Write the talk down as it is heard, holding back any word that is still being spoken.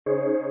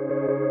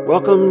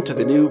Welcome to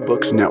the New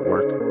Books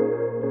Network.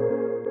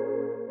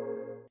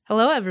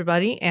 Hello,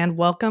 everybody, and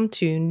welcome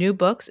to New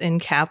Books in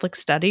Catholic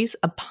Studies,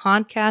 a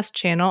podcast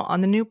channel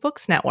on the New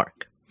Books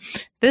Network.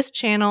 This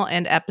channel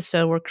and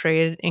episode were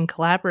created in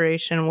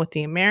collaboration with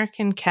the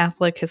American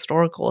Catholic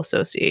Historical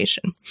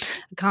Association,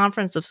 a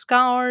conference of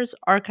scholars,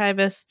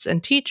 archivists,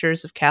 and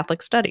teachers of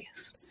Catholic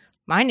studies.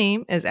 My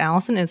name is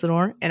Allison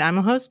Isidore, and I'm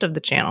a host of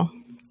the channel.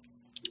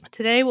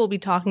 Today, we'll be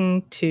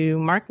talking to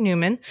Mark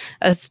Newman,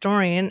 a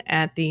historian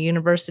at the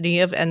University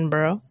of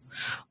Edinburgh.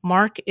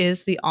 Mark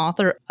is the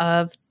author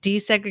of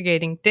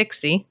Desegregating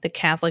Dixie, the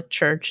Catholic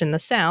Church in the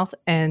South,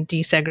 and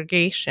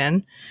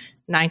Desegregation,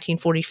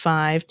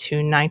 1945 to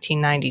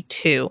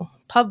 1992,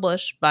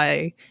 published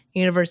by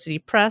University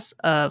Press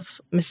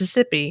of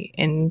Mississippi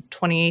in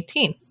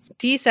 2018.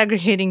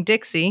 Desegregating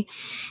Dixie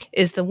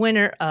is the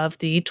winner of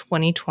the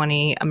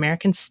 2020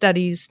 American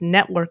Studies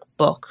Network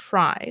Book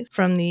Prize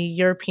from the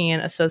European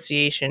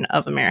Association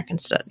of American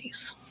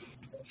Studies.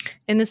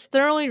 In this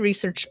thoroughly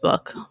researched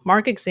book,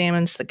 Mark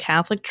examines the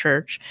Catholic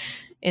Church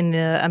in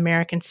the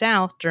American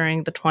South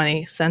during the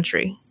 20th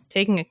century,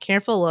 taking a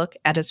careful look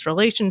at its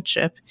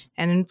relationship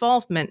and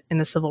involvement in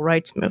the civil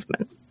rights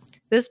movement.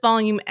 This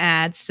volume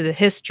adds to the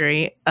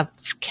history of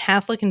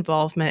Catholic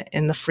involvement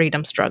in the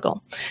freedom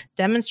struggle,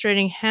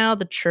 demonstrating how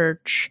the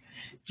Church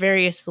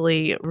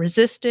variously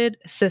resisted,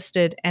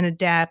 assisted, and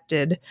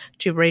adapted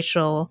to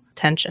racial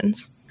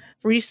tensions.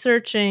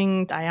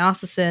 Researching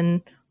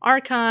diocesan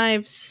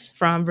archives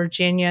from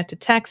Virginia to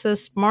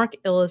Texas, Mark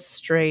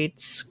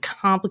illustrates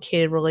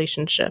complicated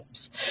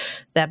relationships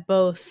that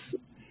both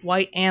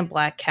white and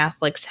Black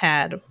Catholics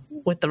had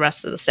with the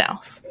rest of the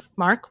South.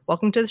 Mark,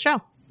 welcome to the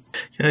show.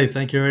 Okay,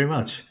 thank you very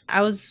much.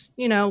 I was,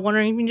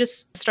 wondering if you can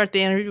just start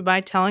the interview by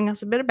telling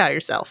us a bit about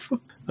yourself.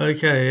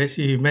 Okay, as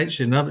you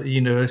mentioned, I'm at the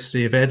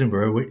University of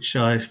Edinburgh, which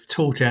I've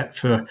taught at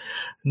for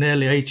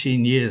nearly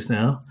 18 years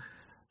now.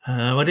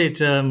 I did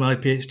my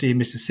PhD in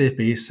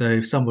Mississippi, so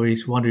if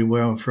somebody's wondering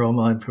where I'm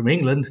from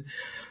England,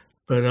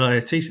 but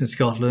I teach in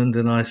Scotland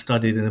and I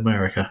studied in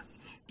America.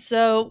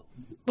 So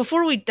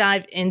before we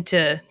dive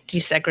into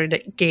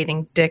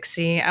Desegregating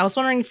Dixie, I was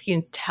wondering if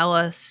you can tell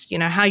us,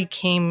 how you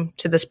came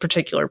to this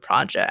particular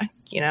project.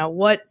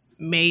 What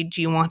made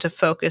you want to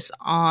focus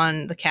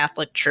on the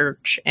Catholic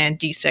Church and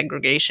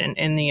desegregation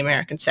in the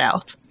American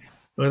South?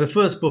 Well, the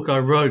first book I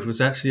wrote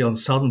was actually on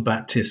Southern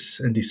Baptists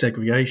and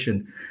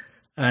desegregation.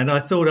 And I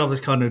thought I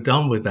was kind of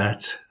done with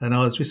that. And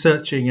I was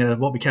researching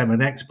what became a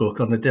next book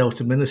on the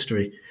Delta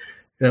Ministry,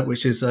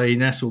 which is a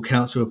National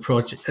Council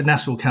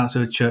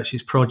of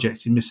Churches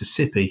project in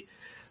Mississippi.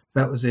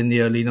 That was in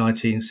the early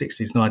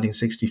 1960s,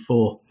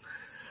 1964.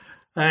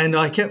 And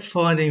I kept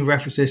finding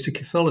references to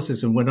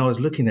Catholicism when I was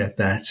looking at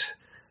that.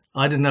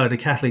 I didn't know the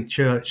Catholic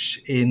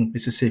Church in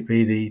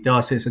Mississippi, the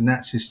Diocese of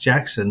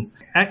Natchez-Jackson,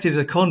 acted as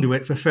a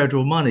conduit for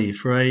federal money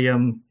for a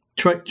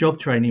job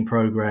training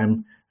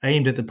program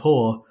aimed at the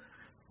poor,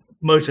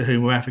 most of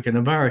whom were African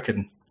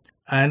American.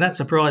 And that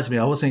surprised me.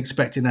 I wasn't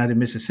expecting that in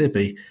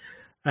Mississippi.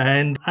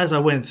 And as I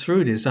went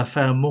through this, I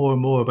found more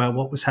and more about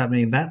what was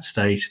happening in that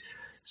state.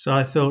 So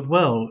I thought,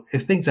 well,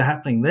 if things are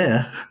happening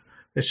there,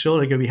 they're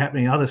surely going to be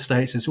happening in other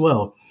states as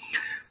well.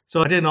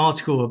 So I did an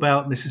article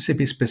about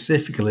Mississippi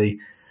specifically.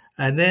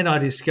 And then I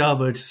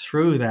discovered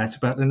through that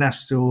about the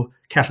National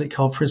Catholic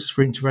Conference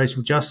for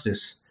Interracial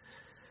Justice.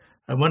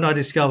 And when I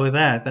discovered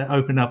that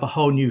opened up a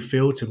whole new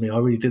field to me I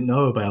really didn't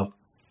know about.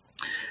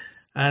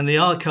 And the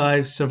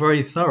archives are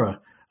very thorough.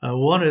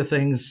 One of the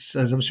things,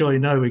 as I'm sure you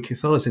know, with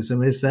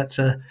Catholicism is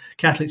that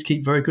Catholics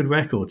keep very good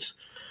records.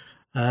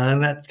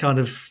 And that kind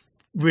of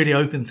really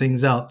opened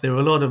things up. There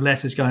were a lot of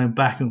letters going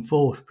back and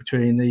forth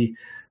between the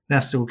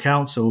National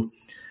Council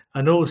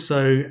and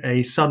also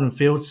a Southern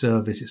Field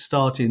Service. It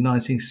started in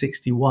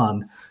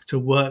 1961 to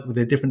work with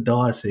the different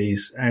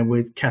dioceses and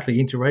with Catholic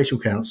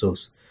interracial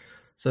councils.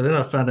 So then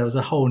I found there was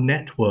a whole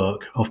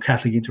network of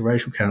Catholic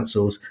interracial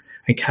councils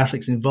and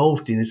Catholics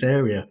involved in this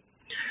area.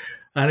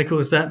 And of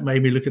course, that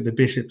made me look at the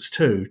bishops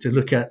too, to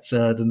look at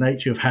the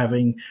nature of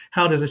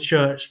how does a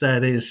church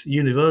that is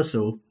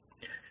universal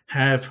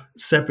have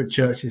separate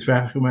churches for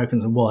African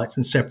Americans and whites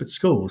and separate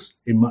schools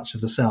in much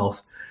of the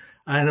South,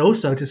 and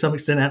also to some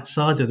extent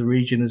outside of the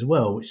region as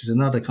well, which is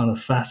another kind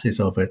of facet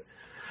of it.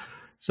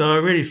 So I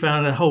really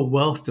found a whole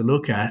wealth to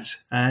look at,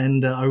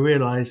 and I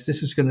realized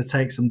this is going to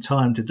take some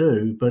time to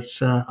do, but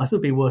I thought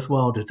it'd be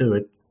worthwhile to do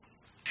it.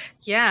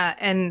 Yeah,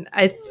 and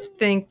I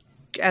think,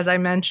 as I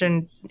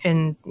mentioned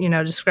in,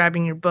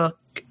 describing your book,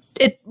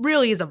 it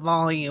really is a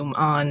volume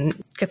on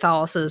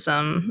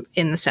Catholicism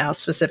in the South,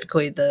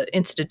 specifically the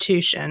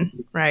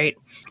institution, right?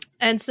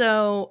 And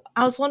so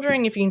I was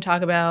wondering if you can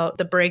talk about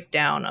the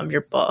breakdown of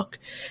your book.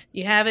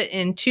 You have it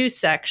in two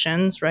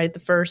sections, right? The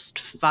first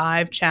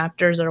 5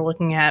 chapters are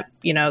looking at,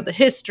 the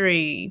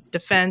history,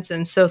 defense,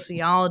 and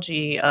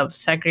sociology of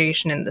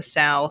segregation in the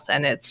South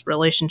and its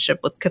relationship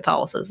with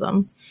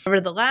Catholicism. However,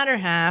 the latter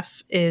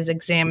half is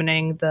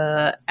examining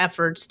the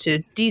efforts to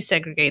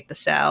desegregate the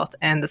South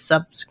and the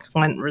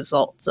subsequent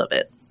results of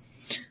it.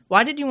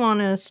 Why did you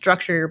want to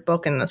structure your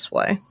book in this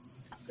way?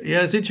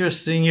 Yeah, it's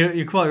interesting.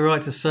 You're quite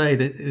right to say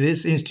that it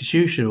is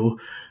institutional.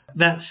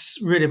 That's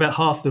really about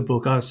half the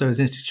book I would say is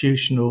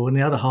institutional, and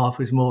the other half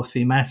is more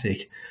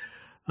thematic.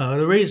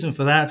 The reason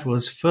for that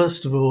was,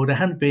 first of all, there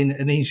hadn't been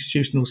an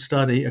institutional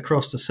study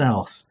across the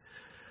South.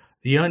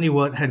 The only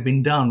work that had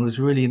been done was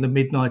really in the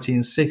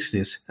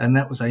mid-1960s, and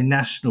that was a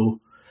national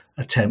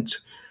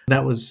attempt.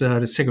 That was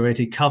the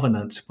Segregated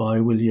Covenant by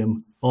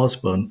William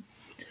Osborne.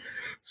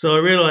 So I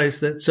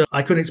realised that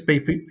I couldn't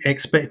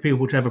expect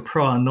people to have a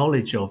prior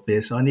knowledge of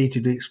this. I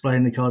needed to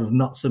explain the kind of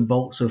nuts and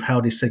bolts of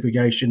how this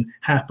segregation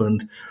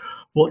happened.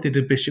 What did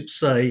the bishops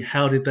say?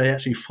 How did they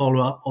actually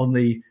follow up on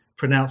the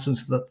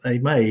pronouncements that they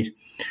made?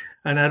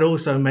 And that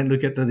also meant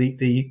look at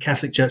the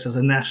Catholic Church as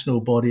a national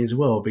body as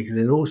well, because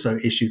it also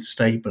issued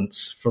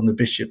statements from the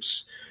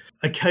bishops,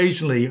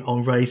 occasionally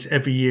on race,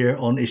 every year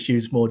on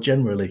issues more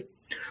generally.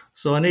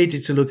 So I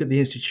needed to look at the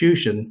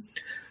institution.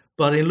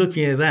 But in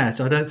looking at that,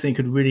 I don't think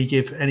it could really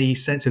give any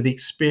sense of the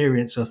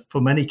experience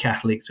for many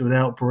Catholics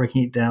without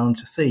breaking it down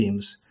to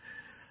themes.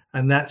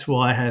 And that's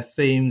why I have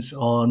themes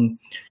on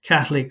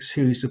Catholics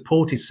who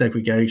supported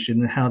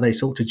segregation and how they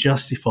sought to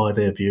justify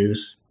their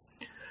views.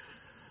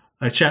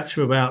 A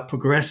chapter about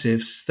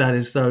progressives, that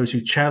is those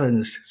who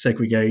challenged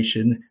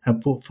segregation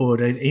and put forward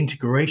an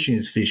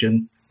integrationist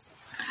vision.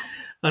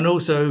 And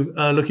also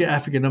look at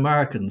African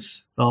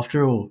Americans.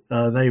 After all,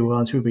 they were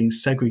ones who were being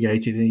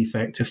segregated in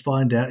effect, to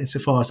find out,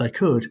 insofar as I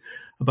could,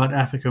 about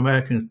African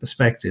American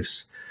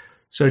perspectives.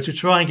 So to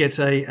try and get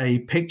a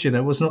picture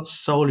that was not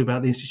solely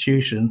about the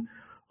institution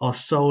or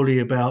solely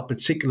about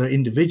particular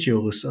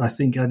individuals, I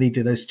think I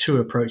needed those two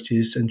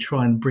approaches and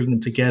try and bring them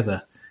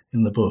together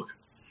in the book.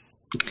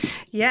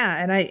 Yeah,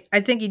 and I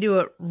think you do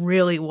it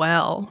really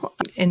well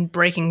in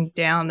breaking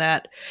down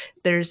that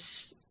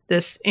there's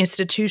this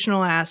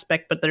institutional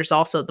aspect, but there's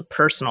also the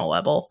personal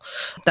level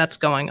that's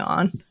going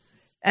on.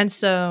 And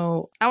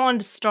so I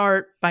wanted to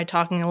start by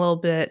talking a little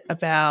bit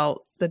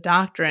about the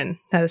doctrine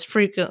that is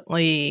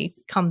frequently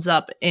comes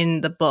up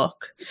in the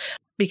book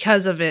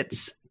because of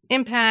its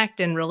impact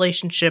and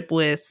relationship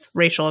with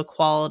racial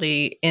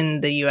equality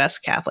in the U.S.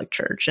 Catholic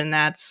Church, and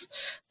that's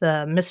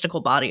the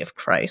mystical body of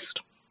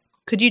Christ.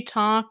 Could you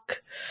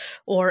talk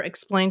or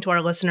explain to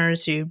our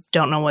listeners who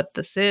don't know what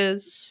this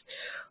is?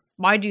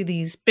 Why do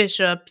these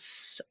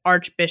bishops,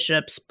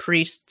 archbishops,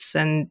 priests,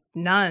 and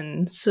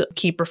nuns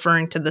keep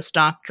referring to this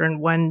doctrine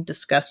when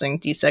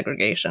discussing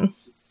desegregation?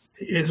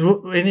 It's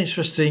an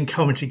interesting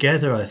coming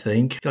together, I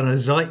think, kind of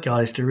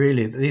zeitgeist,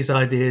 really. These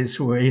ideas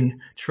were in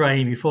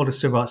train before the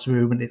civil rights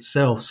movement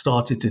itself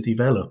started to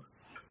develop.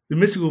 The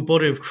mystical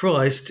body of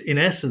Christ, in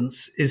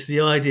essence, is the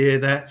idea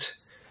that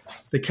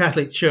the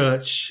Catholic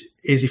Church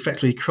is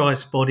effectively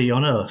Christ's body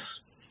on earth.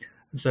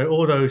 And so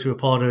all those who are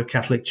part of the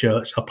Catholic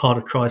Church are part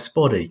of Christ's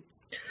body.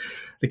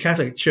 The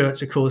Catholic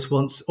Church, of course,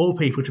 wants all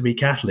people to be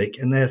Catholic,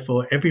 and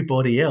therefore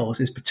everybody else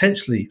is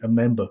potentially a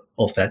member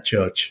of that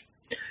church.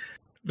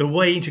 The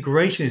way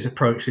integrationists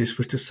approached this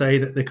was to say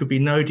that there could be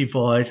no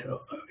divide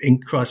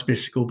in Christ's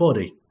mystical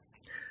body,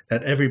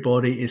 that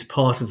everybody is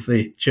part of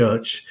the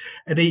church.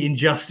 Any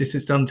injustice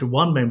that's done to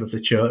one member of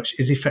the church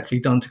is effectively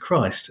done to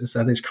Christ, as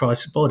that is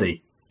Christ's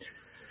body.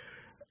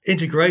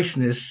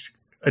 Integrationists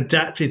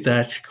adapted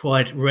that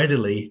quite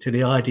readily to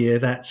the idea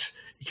that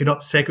you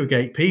cannot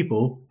segregate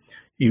people.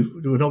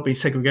 There would not be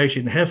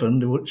segregation in heaven,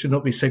 there should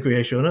not be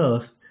segregation on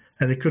earth,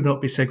 and there could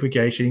not be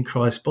segregation in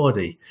Christ's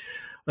body.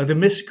 The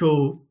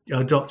mystical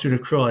doctrine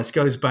of Christ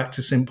goes back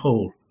to St.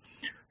 Paul.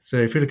 So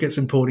if you look at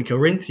St. Paul in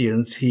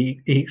Corinthians,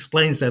 he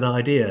explains that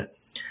idea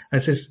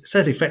and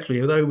says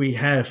effectively, although we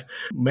have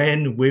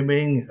men,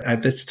 women,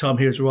 at this time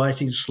he was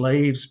writing,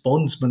 slaves,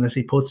 bondsmen, as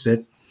he puts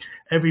it,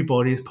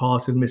 everybody is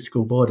part of the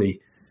mystical body,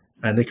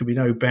 and there can be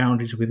no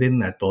boundaries within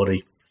that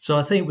body. So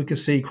I think we can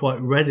see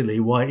quite readily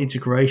why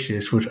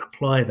integrationists would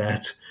apply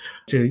that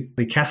to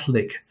the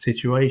Catholic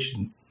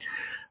situation.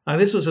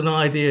 And this was an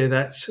idea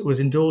that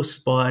was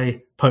endorsed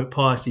by Pope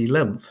Pius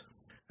XI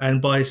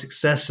and by his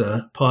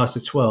successor, Pius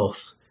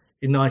XII,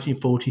 in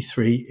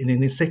 1943 in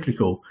an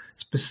encyclical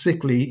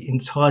specifically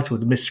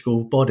entitled The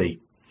Mystical Body.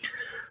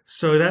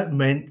 So that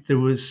meant there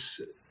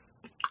was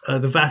the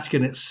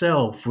Vatican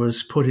itself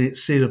was putting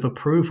its seal of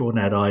approval on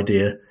that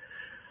idea,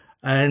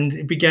 and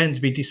it began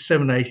to be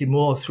disseminated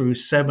more through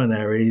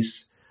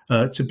seminaries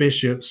to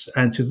bishops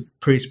and to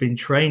priests being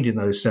trained in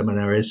those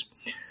seminaries.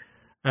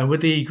 And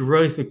with the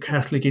growth of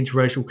Catholic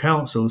interracial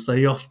councils,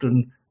 they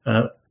often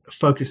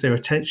focus their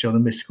attention on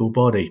the mystical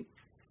body.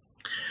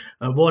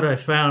 And what I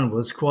found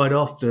was quite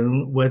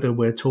often, whether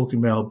we're talking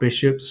about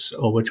bishops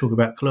or we're talking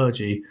about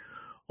clergy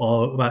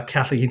or about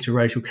Catholic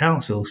interracial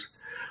councils,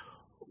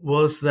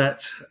 was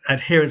that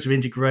adherents of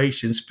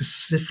integration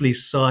specifically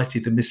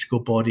cited the mystical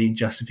body in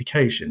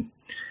justification,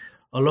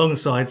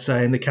 alongside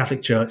saying the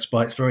Catholic Church,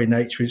 by its very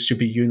nature, it should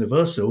be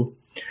universal,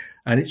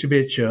 and it should be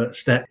a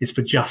church that is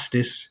for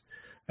justice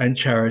and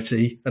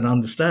charity and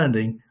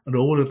understanding, and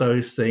all of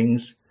those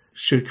things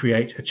should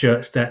create a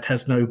church that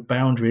has no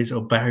boundaries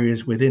or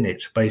barriers within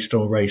it based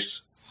on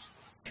race.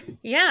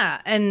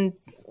 Yeah, and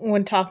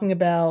when talking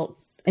about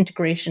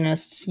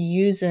integrationists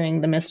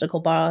using the mystical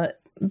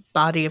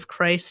body of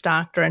Christ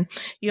doctrine.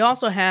 You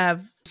also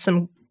have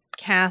some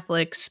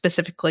Catholics,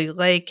 specifically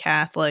lay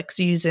Catholics,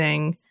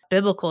 using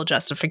biblical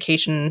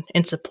justification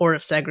in support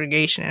of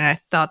segregation. And I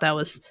thought that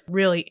was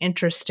really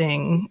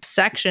interesting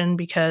section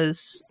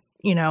because,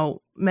 you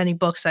know, many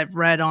books I've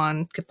read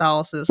on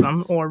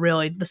Catholicism, or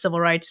really the civil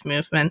rights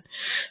movement,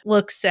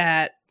 looks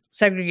at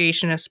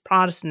segregationists,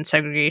 Protestant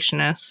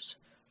segregationists,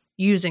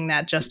 using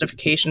that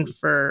justification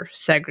for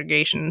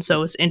segregation.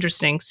 So it's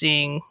interesting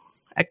seeing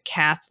a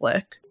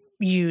Catholic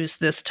use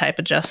this type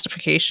of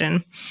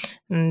justification.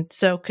 And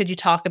so could you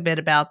talk a bit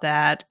about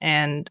that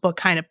and what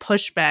kind of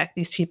pushback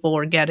these people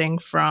were getting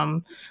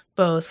from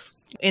both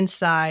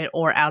inside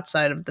or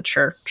outside of the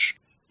church?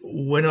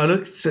 When I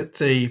looked at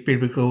the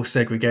biblical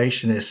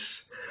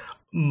segregationists,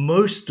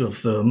 most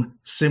of them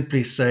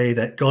simply say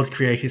that God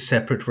created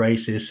separate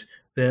races,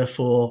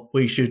 therefore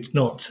we should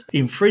not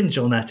infringe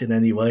on that in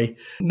any way.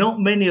 Not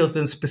many of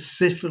them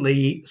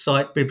specifically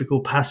cite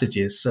biblical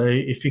passages. So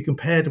if you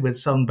compare them with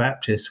some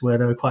Baptists, where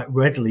they quite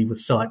readily would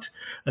cite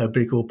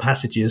biblical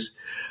passages,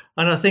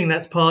 and I think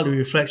that's partly a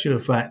reflection of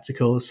the fact,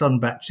 because some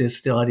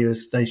Baptists, the idea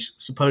is they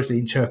supposedly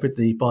interpret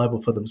the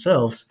Bible for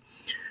themselves.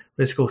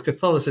 It's called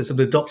Catholicism,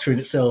 the doctrine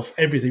itself,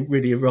 everything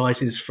really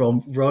arises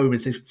from Rome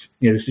as if,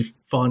 is the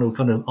final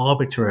kind of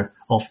arbiter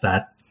of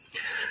that.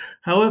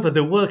 However,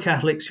 there were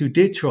Catholics who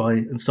did try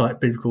and cite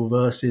biblical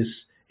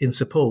verses in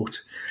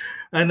support,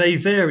 and they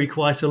vary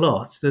quite a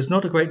lot. There's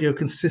not a great deal of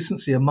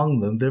consistency among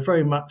them. They're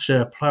very much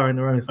ploughing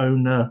their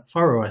own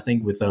furrow, I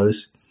think, with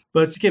those.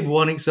 But to give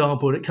one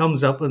example that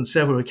comes up on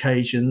several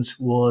occasions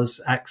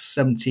was Acts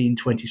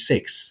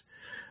 17:26.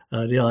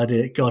 The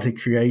idea that God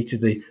had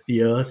created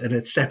the earth and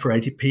had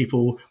separated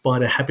people by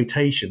their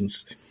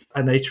habitations.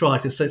 And they tried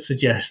to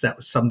suggest that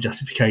was some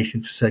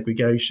justification for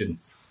segregation.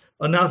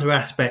 Another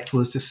aspect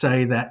was to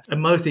say that,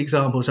 and most of the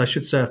examples I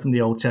should say are from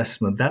the Old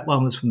Testament, that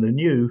one was from the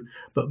New,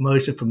 but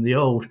most are from the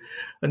Old.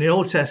 In the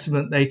Old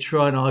Testament, they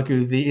try and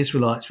argue the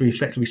Israelites were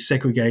effectively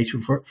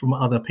segregated from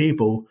other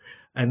people,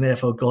 and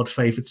therefore God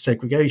favoured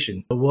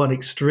segregation. One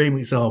extreme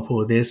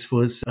example of this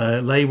was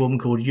a laywoman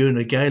called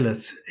Una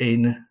Gaylord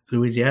in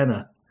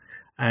Louisiana.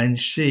 And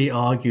she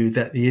argued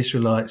that the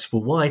Israelites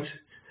were white,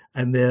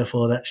 and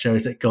therefore that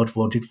shows that God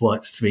wanted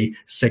whites to be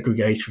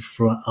segregated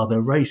from other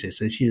races,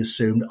 and she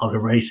assumed other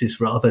races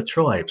were other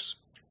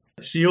tribes.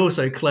 She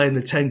also claimed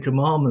the Ten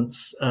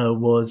Commandments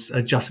was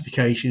a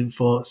justification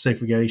for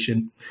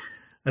segregation.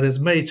 And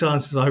as many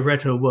times as I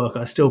read her work,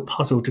 I still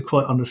puzzled to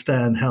quite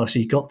understand how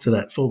she got to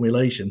that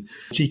formulation.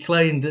 She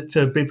claimed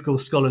that biblical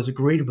scholars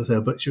agreed with her,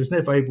 but she was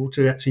never able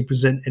to actually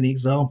present any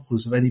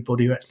examples of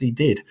anybody who actually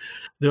did.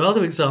 There are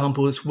other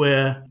examples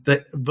where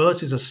the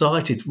verses are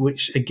cited,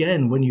 which,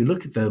 again, when you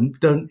look at them,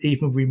 don't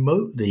even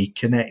remotely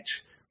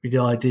connect with the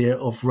idea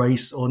of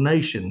race or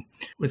nation.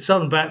 With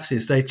Southern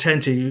Baptists, they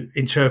tend to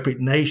interpret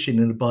nation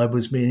in the Bible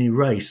as meaning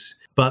race.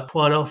 But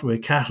quite often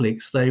with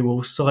Catholics, they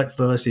will cite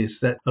verses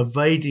that are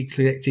vaguely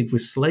connected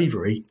with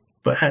slavery,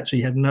 but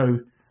actually have no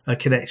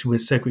connection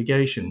with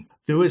segregation.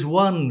 There was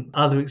one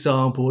other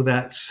example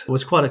that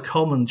was quite a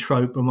common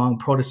trope among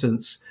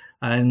Protestants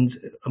and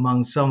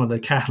among some of the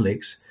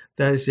Catholics.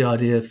 That is the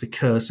idea of the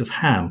curse of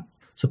Ham.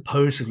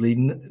 Supposedly,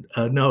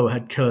 Noah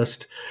had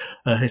cursed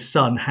his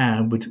son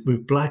Ham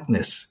with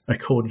blackness,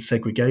 according to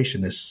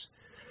segregationists.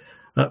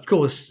 Of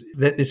course,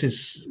 this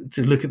is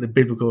to look at the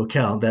biblical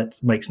account. That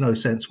makes no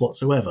sense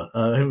whatsoever.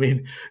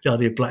 The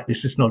idea of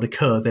blackness does not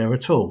occur there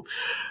at all.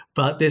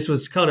 But this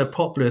was kind of a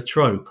popular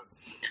trope.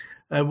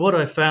 And what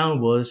I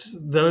found was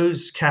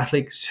those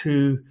Catholics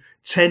who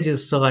tended to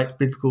cite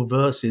biblical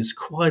verses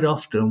quite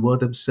often were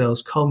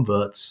themselves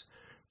converts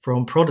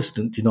from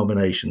Protestant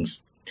denominations.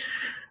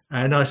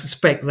 And I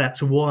suspect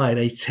that's why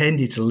they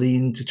tended to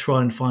lean to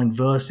try and find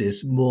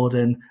verses more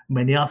than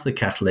many other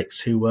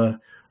Catholics who were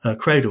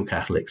cradle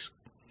Catholics.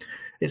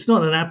 It's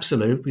not an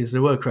absolute, because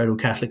there were cradle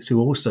Catholics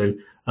who also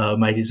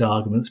made his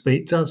arguments, but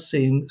it does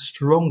seem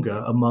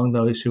stronger among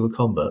those who were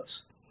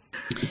converts.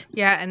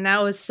 Yeah, and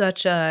that was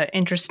such an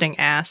interesting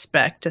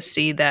aspect to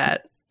see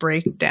that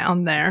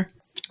breakdown there.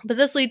 But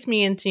this leads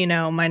me into,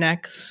 my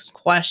next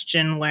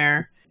question,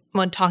 where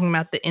when talking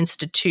about the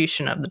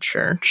institution of the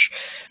church,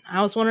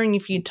 I was wondering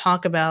if you'd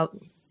talk about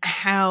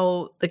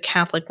how the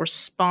Catholic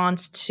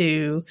response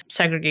to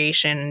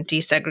segregation and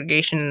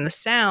desegregation in the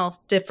South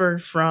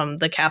differed from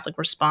the Catholic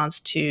response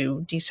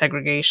to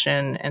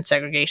desegregation and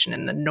segregation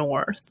in the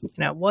North.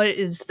 What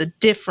is the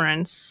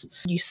difference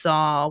you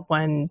saw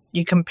when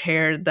you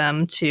compared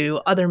them to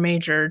other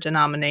major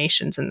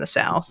denominations in the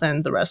South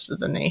and the rest of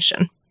the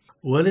nation?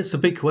 Well, it's a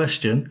big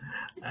question,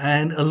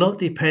 and a lot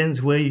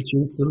depends where you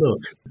choose to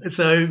look.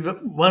 So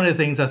one of the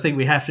things I think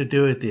we have to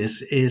do with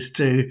this is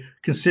to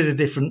consider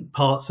different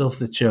parts of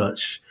the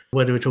church,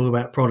 whether we're talking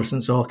about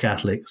Protestants or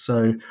Catholics.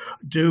 So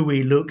do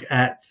we look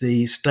at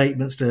the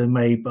statements that are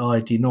made by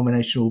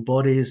denominational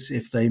bodies,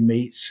 if they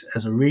meet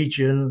as a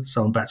region,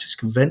 Southern Baptist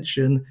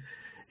Convention,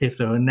 if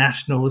there are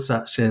nationals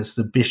such as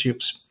the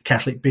bishops,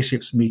 Catholic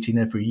bishops meeting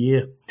every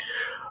year?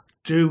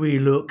 Do we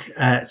look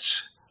at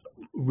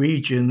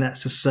region,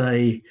 that's to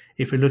say,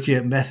 if we're looking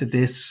at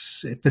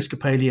Methodists,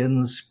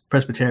 Episcopalians,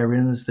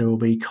 Presbyterians, there will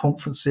be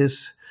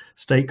conferences,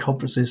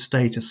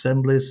 state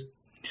assemblies.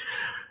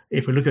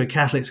 If we look at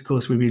Catholics, of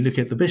course, we look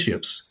at the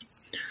bishops.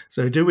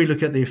 So do we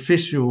look at the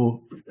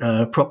official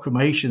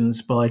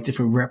proclamations by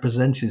different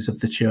representatives of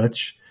the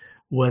church,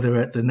 whether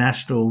at the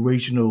national,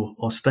 regional,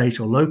 or state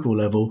or local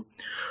level,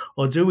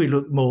 or do we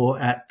look more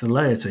at the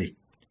laity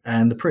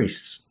and the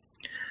priests?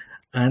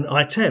 And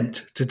I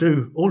attempt to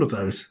do all of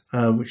those,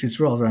 which is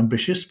rather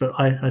ambitious, but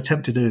I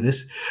attempt to do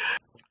this.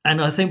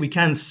 And I think we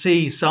can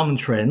see some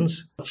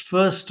trends.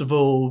 First of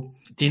all,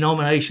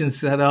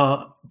 denominations that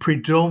are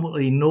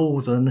predominantly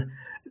northern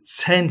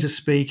tend to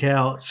speak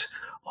out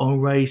on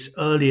race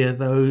earlier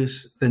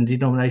than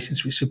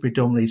denominations which are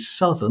predominantly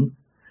southern.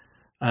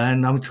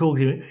 And I'm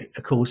talking,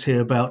 of course,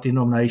 here about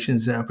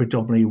denominations that are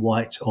predominantly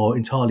white or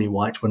entirely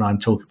white when I'm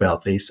talking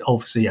about these.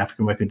 Obviously,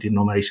 African American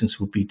denominations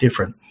would be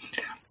different.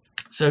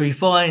 So we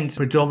find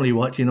predominantly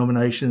white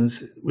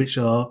denominations, which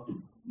are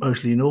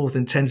mostly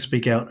northern, tend to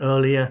speak out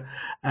earlier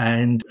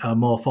and are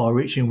more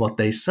far-reaching in what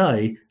they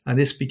say. And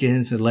this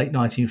begins in the late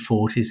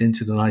 1940s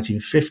into the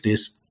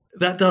 1950s.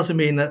 That doesn't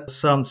mean that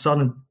some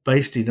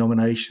southern-based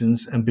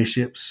denominations and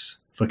bishops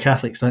for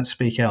Catholics don't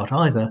speak out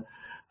either.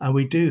 And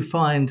we do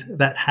find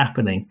that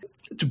happening.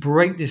 To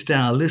break this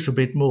down a little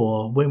bit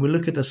more, when we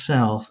look at the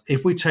South,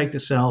 if we take the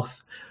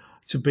South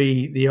to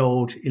be the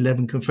old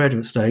 11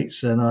 Confederate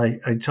states, and I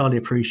entirely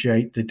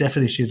appreciate the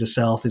definition of the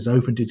South is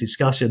open to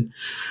discussion,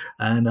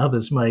 and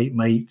others may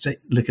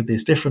look at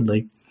this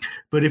differently.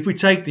 But if we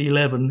take the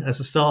 11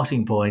 as a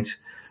starting point,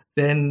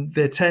 then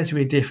there tends to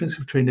be a difference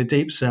between the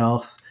Deep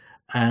South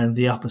and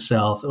the Upper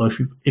South, or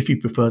if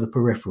you prefer the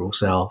peripheral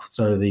South.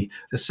 So the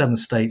 7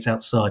 states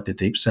outside the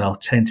Deep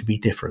South tend to be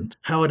different.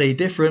 How are they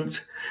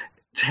different?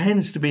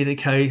 Tends to be the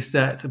case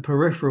that the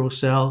peripheral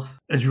South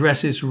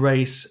addresses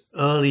race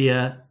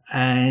earlier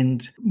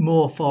and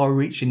more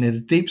far-reaching than the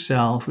Deep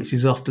South, which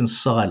is often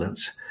silent.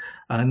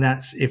 And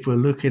that's if we're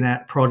looking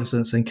at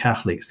Protestants and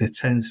Catholics, there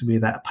tends to be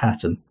that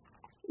pattern.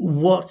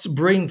 What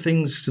brings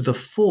things to the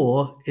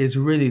fore is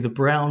really the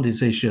Brown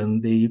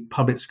decision, the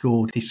public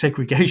school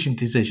desegregation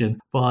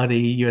decision by the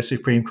US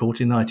Supreme Court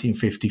in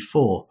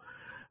 1954.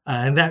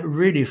 And that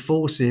really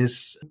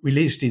forces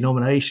religious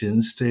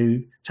denominations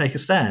to take a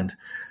stand.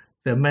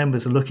 Their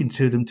members are looking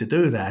to them to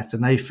do that,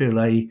 and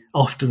they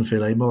often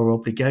feel a moral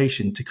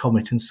obligation to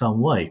comment in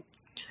some way.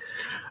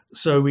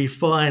 So we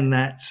find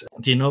that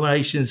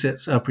denominations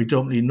that are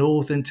predominantly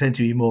northern tend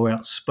to be more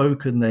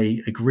outspoken.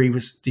 They agree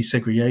with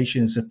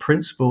desegregation as a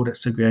principle, that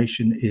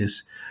segregation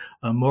is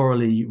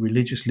morally,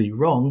 religiously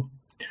wrong.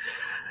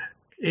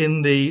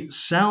 In the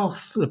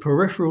South, the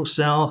peripheral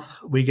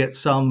South, we get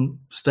some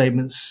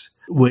statements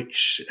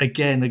which,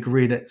 again,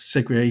 agree that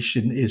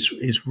segregation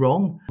is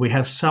wrong. We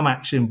have some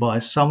action by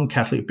some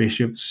Catholic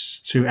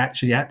bishops to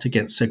actually act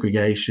against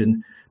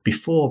segregation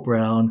before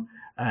Brown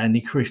and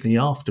increasingly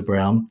after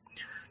Brown.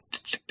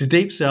 The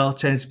Deep South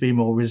tends to be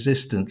more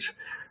resistant.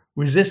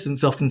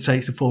 Resistance often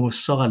takes the form of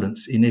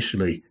silence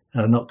initially,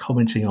 not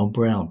commenting on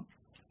Brown.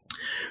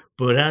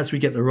 But as we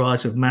get the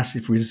rise of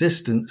massive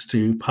resistance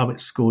to public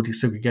school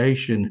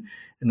desegregation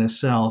in the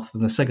South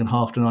in the second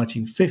half of the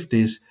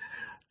 1950s,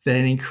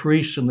 then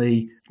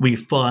increasingly we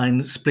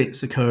find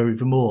splits occur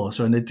even more.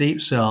 So in the Deep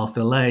South,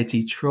 the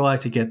laity try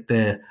to get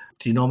their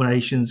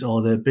denominations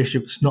or their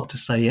bishops not to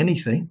say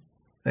anything.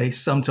 They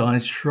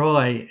sometimes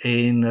try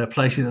in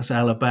places like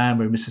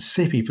Alabama and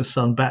Mississippi for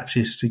Southern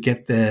Baptists to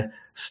get their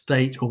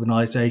state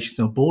organizations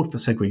on board for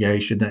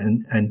segregation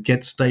and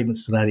get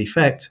statements to that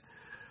effect.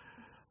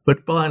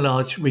 But by and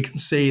large, we can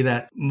see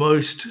that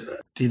most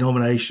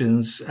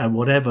denominations at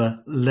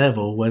whatever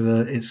level,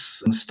 whether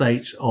it's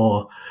state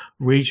or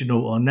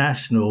regional or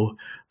national,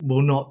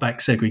 will not back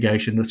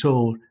segregation at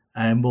all.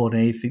 And more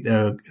than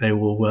anything, they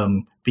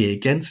will be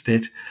against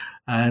it.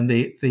 And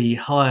the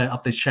higher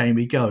up the chain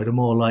we go, the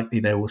more likely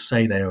they will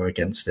say they are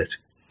against it.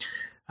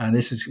 And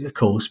this is, of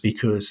course,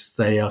 because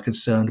they are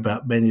concerned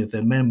about many of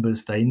their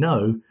members they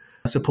know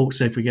support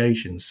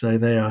segregation. So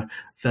they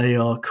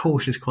are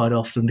cautious quite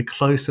often. The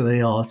closer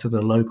they are to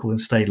the local and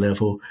state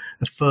level,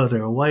 the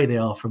further away they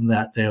are from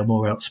that, they are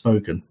more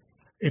outspoken.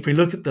 If we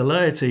look at the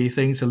laity,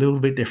 things are a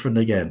little bit different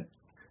again.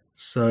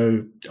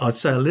 So I'd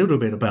say a little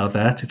bit about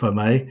that, if I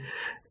may.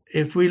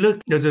 If we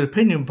look, there's an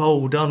opinion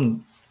poll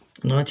done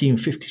in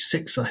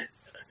 1956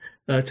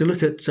 to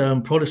look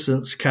at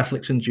Protestants,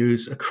 Catholics and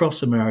Jews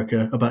across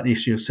America about the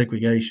issue of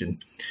segregation.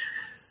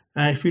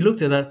 If we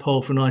looked at that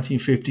poll from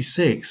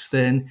 1956,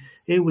 then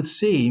it would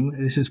seem,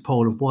 this is a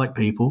poll of white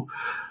people,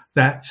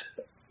 that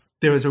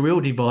there is a real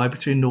divide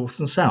between North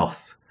and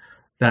South.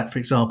 That, for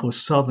example,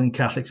 Southern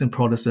Catholics and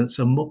Protestants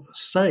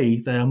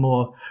say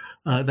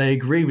they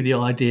agree with the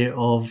idea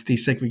of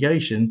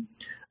desegregation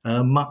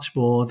much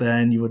more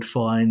than you would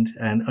find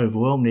and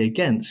overwhelmingly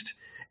against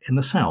in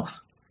the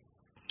South.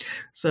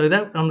 So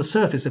that on the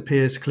surface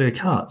appears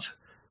clear-cut.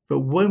 But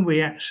when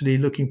we actually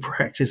look in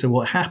practice at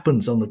what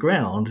happens on the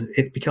ground,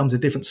 it becomes a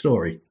different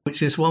story,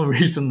 which is one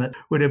reason that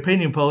with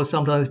opinion polls,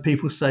 sometimes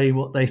people say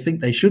what they think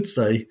they should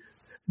say,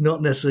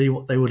 not necessarily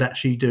what they would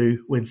actually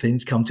do when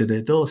things come to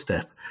their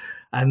doorstep.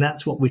 And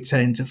that's what we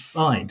tend to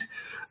find.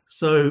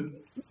 So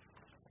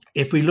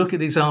if we look at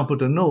the example of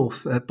the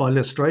North, by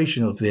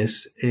illustration of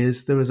this,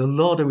 is there is a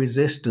lot of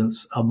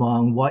resistance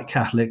among white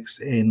Catholics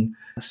in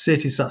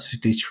cities such as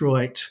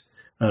Detroit,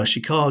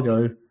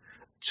 Chicago,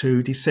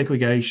 to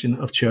desegregation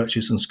of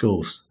churches and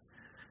schools.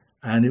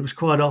 And it was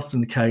quite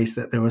often the case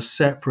that there were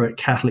separate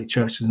Catholic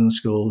churches and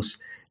schools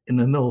in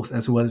the North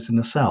as well as in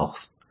the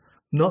South.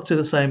 Not to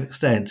the same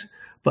extent,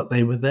 but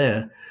they were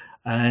there.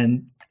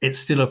 And it's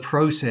still a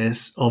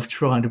process of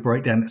trying to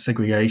break down that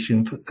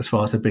segregation as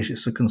far as the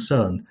bishops are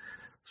concerned.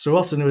 So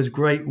often there was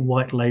great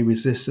white lay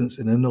resistance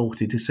in the North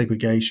to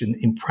desegregation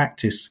in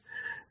practice,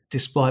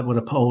 despite what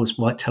the polls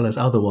might tell us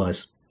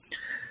otherwise.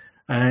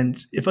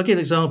 And if I give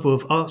an example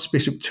of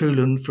Archbishop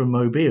Tulin from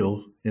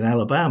Mobile in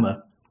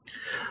Alabama,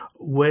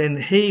 when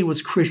he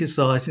was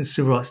criticized in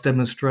civil rights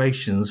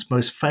demonstrations,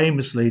 most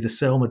famously the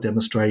Selma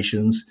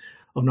demonstrations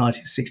of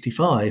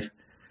 1965,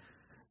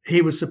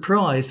 he was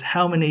surprised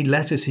how many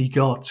letters he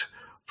got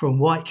from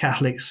white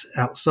Catholics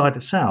outside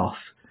the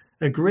South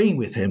agreeing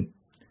with him,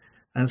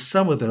 and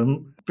some of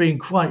them being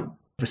quite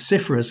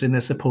vociferous in their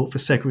support for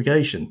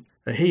segregation.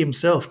 He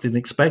himself didn't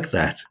expect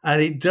that.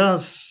 And it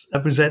does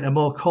present a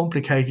more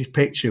complicated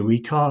picture. We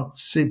can't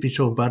simply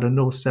talk about a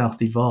North-South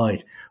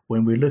divide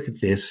when we look at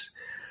this.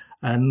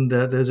 And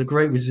there's a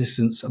great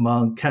resistance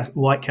among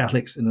white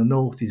Catholics in the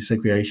North to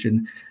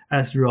desegregation,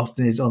 as there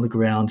often is on the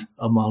ground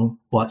among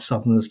white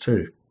Southerners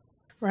too.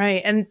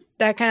 Right. And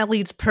that kind of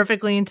leads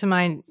perfectly into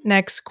my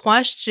next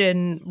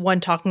question when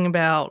talking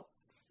about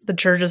the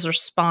church's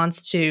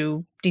response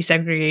to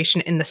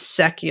desegregation in the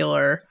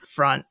secular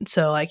front.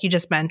 So like you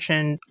just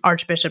mentioned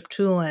Archbishop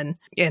Tulin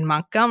in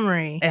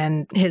Montgomery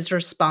and his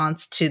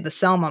response to the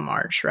Selma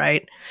March,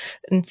 right?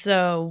 And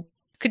so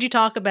could you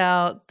talk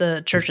about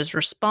the church's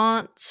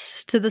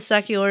response to the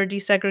secular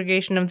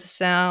desegregation of the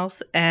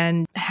South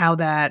and how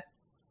that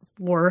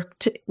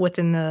worked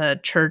within the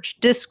church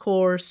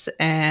discourse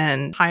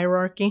and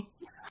hierarchy?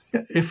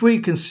 If we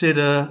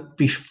consider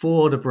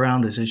before the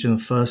Brown decision,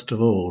 first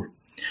of all,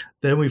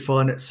 then we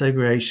find that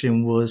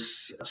segregation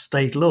was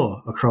state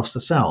law across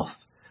the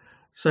South.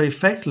 So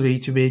effectively,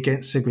 to be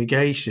against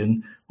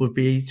segregation would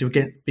be to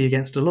be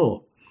against the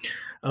law.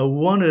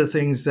 One of the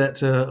things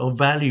that, or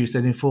values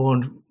that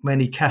informed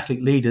many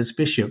Catholic leaders,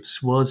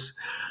 bishops, was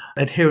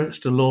adherence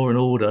to law and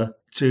order,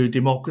 to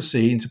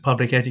democracy, and to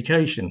public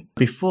education.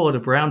 Before the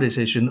Brown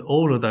decision,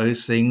 all of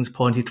those things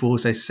pointed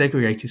towards a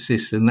segregated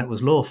system that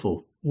was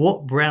lawful.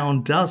 What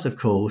Brown does, of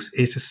course,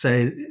 is to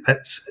say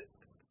that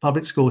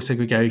public school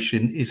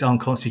segregation is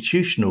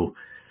unconstitutional.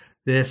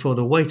 Therefore,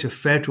 the weight of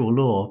federal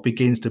law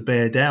begins to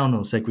bear down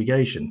on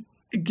segregation.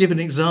 Give an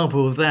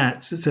example of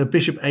that. So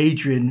Bishop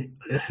Adrian,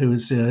 who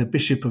was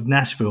Bishop of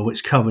Nashville,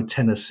 which covered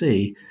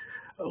Tennessee,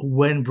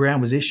 when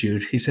Brown was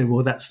issued, he said,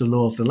 well, that's the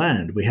law of the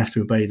land. We have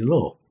to obey the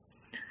law.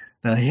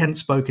 Now, he hadn't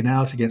spoken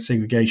out against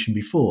segregation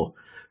before.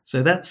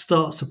 So that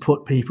starts to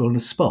put people on the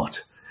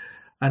spot.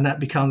 And that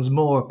becomes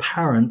more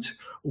apparent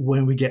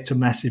when we get to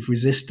massive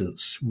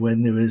resistance,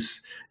 when there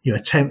is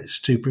attempts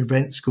to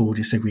prevent school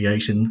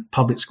desegregation,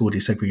 public school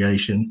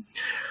desegregation.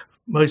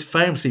 Most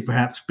famously,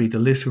 perhaps, be the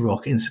Little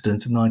Rock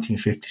incident of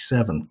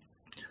 1957.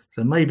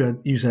 So maybe I'd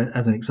use that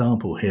as an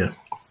example here.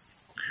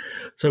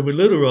 So with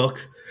Little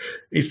Rock,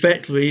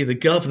 effectively, the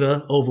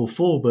governor, Orville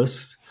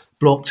Forbes,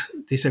 blocked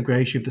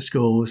desegregation of the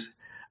schools,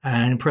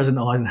 and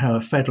President Eisenhower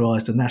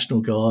federalized the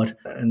National Guard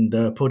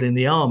and put in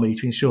the army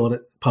to ensure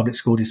that public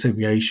school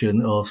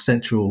desegregation of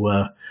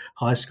Central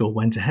High School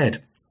went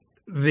ahead.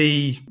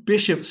 The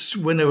bishops,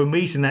 when they were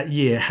meeting that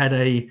year, had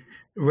a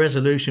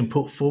resolution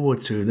put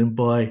forward to them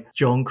by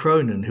John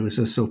Cronin, who was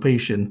a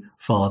Sulpician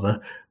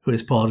father, who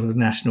is part of the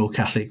National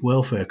Catholic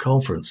Welfare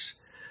Conference.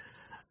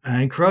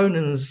 And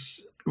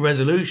Cronin's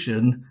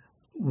resolution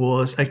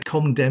was a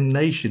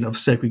condemnation of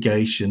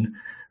segregation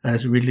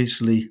as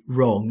religiously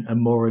wrong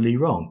and morally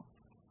wrong.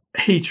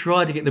 He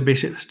tried to get the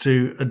bishops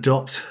to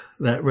adopt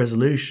that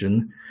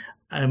resolution,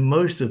 and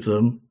most of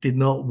them did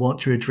not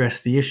want to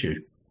address the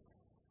issue.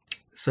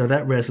 So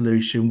that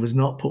resolution was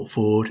not put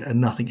forward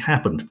and nothing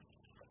happened.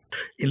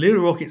 In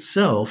Little Rock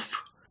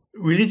itself,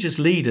 religious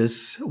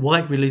leaders,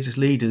 white religious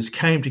leaders,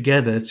 came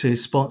together to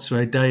sponsor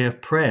a day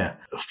of prayer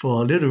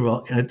for Little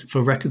Rock and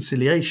for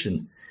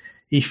reconciliation.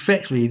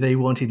 Effectively, they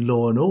wanted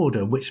law and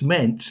order, which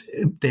meant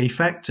de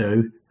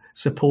facto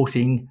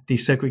supporting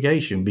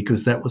desegregation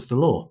because that was the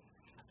law.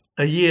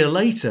 A year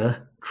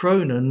later,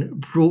 Cronin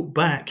brought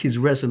back his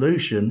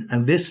resolution,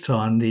 and this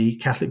time the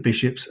Catholic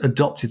bishops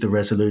adopted the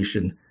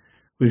resolution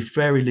with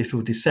very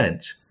little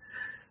dissent.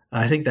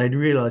 I think they'd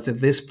realized at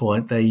this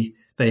point they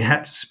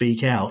had to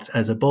speak out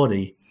as a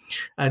body.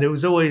 And it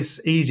was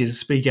always easier to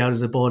speak out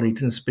as a body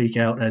than to speak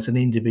out as an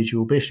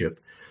individual bishop.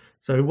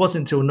 So it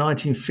wasn't until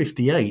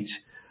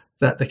 1958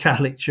 that the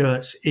Catholic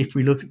Church, if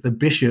we look at the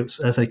bishops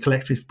as a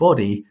collective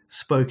body,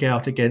 spoke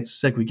out against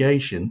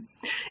segregation,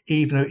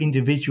 even though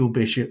individual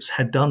bishops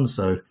had done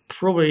so.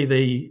 Probably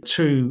the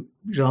two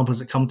examples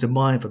that come to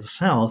mind for the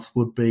South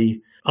would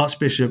be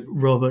Archbishop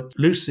Robert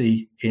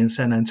Lucy in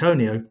San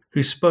Antonio,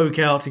 who spoke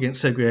out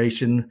against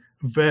segregation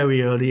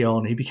very early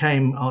on. He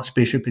became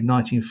Archbishop in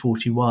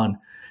 1941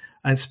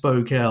 and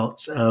spoke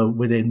out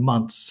within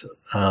months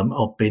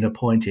of being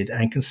appointed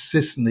and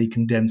consistently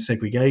condemned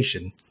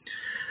segregation.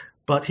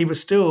 But he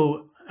was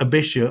still a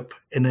bishop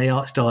in a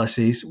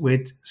archdiocese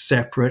with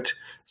separate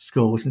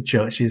schools and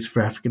churches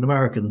for African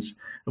Americans.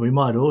 And we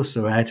might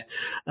also add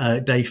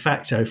de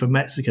facto for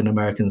Mexican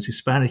Americans,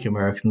 Hispanic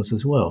Americans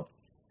as well.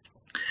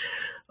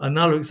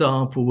 Another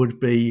example would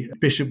be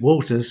Bishop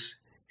Walters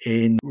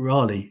in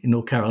Raleigh, in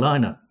North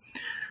Carolina,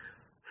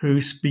 who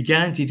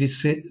began to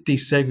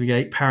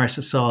desegregate parish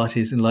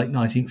societies in the late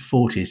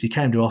 1940s. He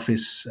came to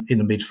office in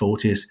the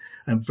mid-40s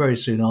and very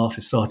soon after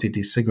started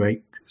to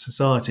desegregate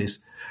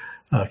societies,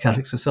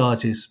 Catholic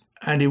societies.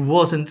 And it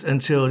wasn't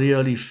until the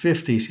early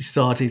 50s he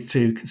started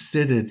to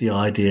consider the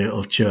idea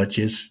of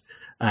churches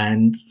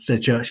and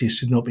said churches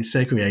should not be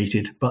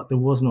segregated, but there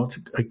was not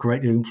a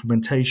great deal of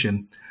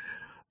implementation.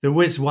 There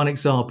was one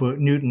example at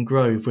Newton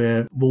Grove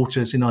where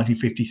Walters in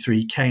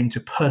 1953 came to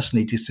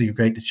personally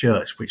desegregate the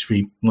church, which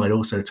we might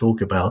also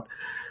talk about.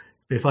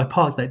 But if I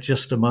park that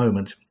just a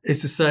moment,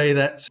 is to say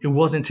that it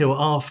wasn't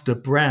until after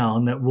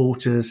Brown that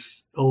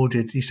Walters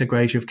ordered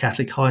desegregation of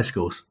Catholic high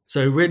schools.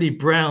 So really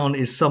Brown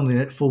is something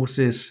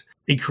that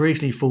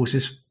increasingly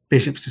forces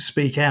bishops to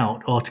speak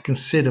out or to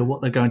consider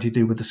what they're going to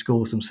do with the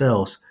schools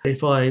themselves.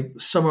 If I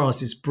summarise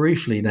this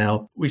briefly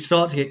now, we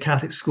start to get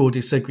Catholic school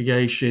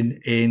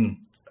desegregation in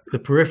the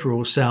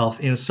peripheral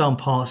South, in some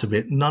parts of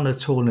it, none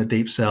at all in the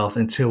deep South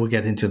until we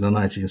get into the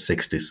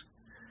 1960s.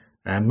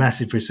 And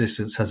massive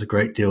resistance has a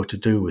great deal to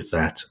do with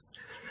that.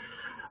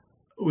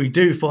 We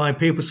do find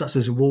people such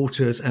as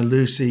Walters and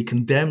Lucy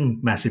condemn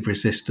massive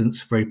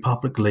resistance very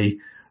publicly.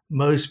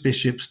 Most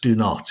bishops do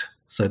not.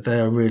 So they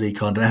are really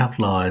kind of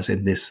outliers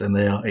in this, and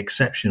they are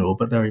exceptional,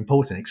 but they're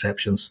important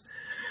exceptions.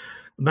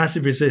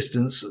 Massive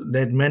resistance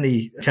led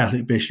many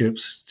Catholic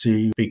bishops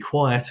to be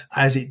quiet,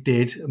 as it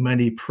did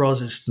many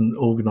Protestant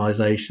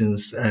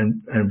organisations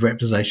and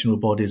representational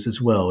bodies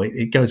as well.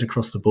 It goes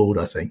across the board,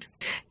 I think.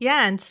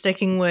 Yeah, and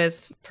sticking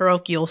with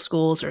parochial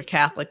schools or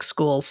Catholic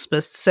schools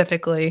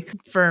specifically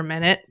for a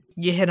minute,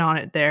 you hit on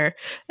it there.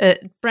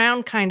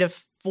 Brown kind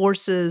of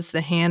forces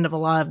the hand of a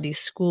lot of these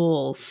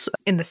schools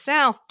in the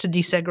South to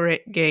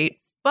desegregate,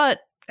 but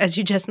as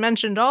you just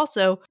mentioned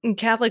also,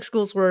 Catholic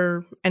schools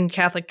and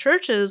Catholic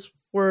churches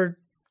were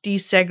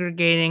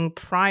desegregating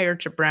prior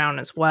to Brown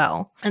as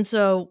well. And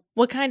so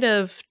what kind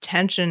of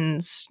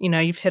tensions,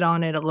 you've hit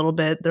on it a little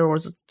bit, there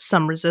was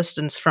some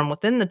resistance from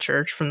within the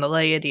church, from the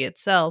laity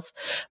itself,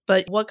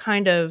 but what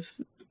kind of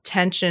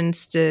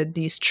tensions did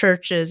these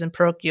churches and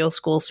parochial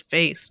schools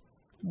face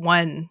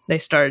when they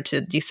started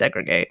to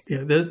desegregate?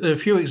 Yeah, there's a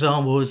few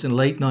examples in the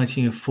late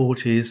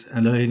 1940s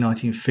and early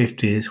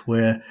 1950s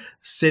where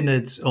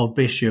synods or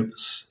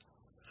bishops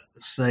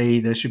say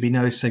there should be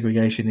no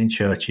segregation in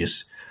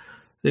churches.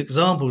 The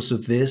examples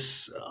of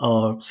this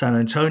are San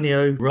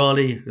Antonio,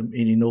 Raleigh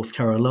in North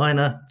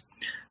Carolina,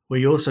 where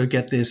you also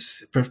get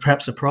this,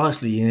 perhaps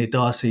surprisingly, in the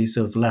Diocese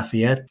of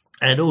Lafayette,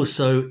 and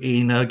also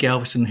in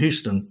Galveston,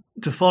 Houston.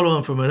 To follow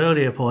on from an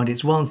earlier point,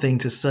 it's one thing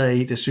to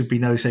say there should be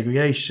no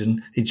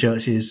segregation in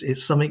churches.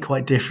 It's something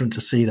quite different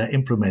to see that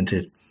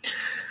implemented.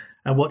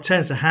 And what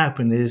tends to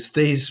happen is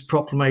these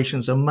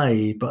proclamations are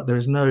made, but there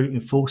is no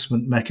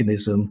enforcement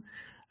mechanism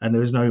and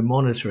there is no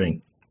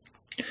monitoring.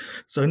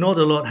 So not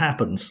a lot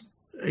happens.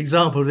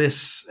 Example of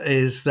this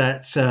is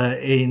that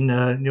in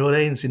New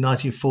Orleans in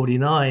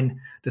 1949,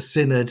 the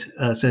Synod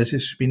says there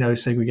should be no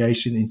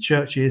segregation in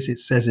churches. It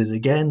says it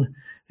again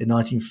in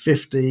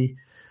 1950.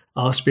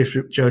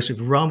 Archbishop Joseph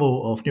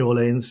Rummel of New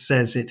Orleans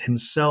says it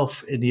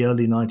himself in the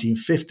early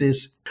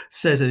 1950s,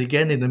 says it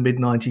again in the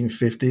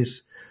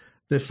mid-1950s.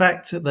 The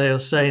fact that they are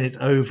saying it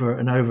over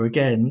and over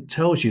again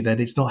tells you that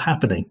it's not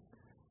happening.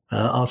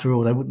 After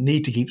all, they wouldn't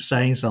need to keep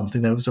saying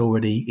something that was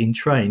already in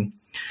train.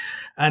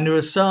 And there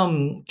are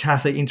some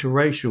Catholic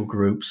interracial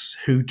groups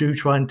who do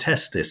try and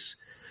test this.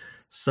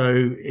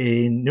 So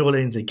in New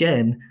Orleans,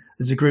 again,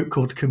 there's a group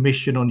called the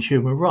Commission on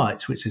Human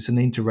Rights, which is an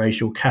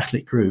interracial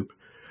Catholic group,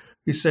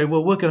 who say,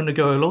 well, we're going to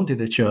go along to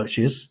the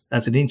churches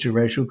as an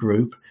interracial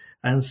group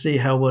and see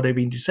how well they've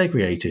been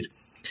desegregated.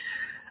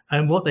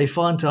 And what they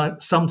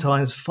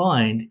sometimes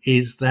find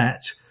is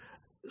that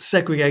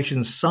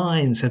segregation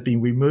signs have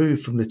been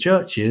removed from the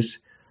churches,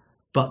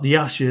 but the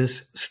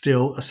ushers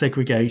still are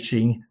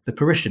segregating the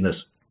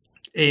parishioners.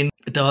 In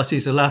the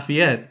Diocese of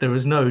Lafayette, there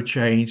was no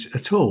change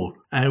at all.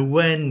 And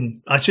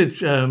when I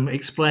should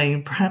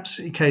explain, perhaps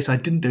in case I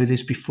didn't do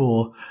this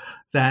before,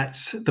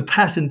 that the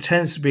pattern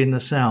tends to be in the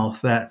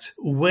South that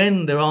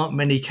when there aren't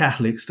many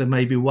Catholics, there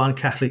may be one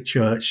Catholic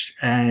church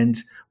and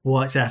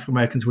white African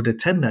Americans would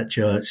attend that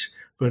church,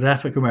 but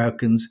African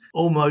Americans,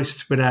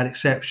 almost without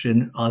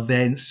exception, are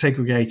then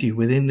segregated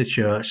within the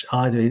church,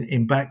 either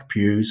in back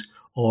pews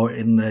or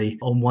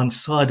on one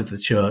side of the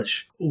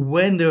church.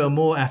 When there are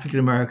more African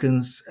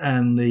Americans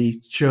and the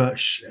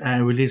church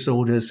and religious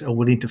orders are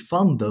willing to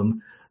fund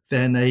them,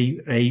 then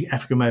a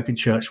African American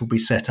church will be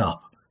set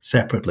up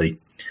separately.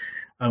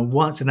 And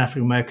once an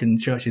African-American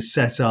church is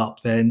set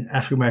up, then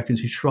African-Americans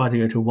who try to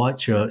go to a white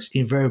church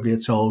invariably are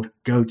told,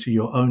 go to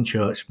your own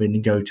church,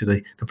 meaning go to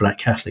the Black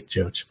Catholic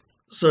Church.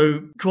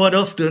 So quite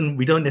often,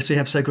 we don't necessarily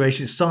have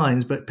segregation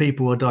signs, but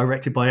people are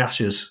directed by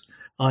ushers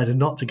either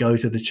not to go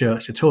to the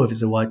church at all if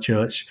it's a white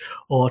church,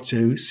 or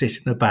to sit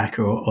in the back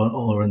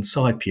or on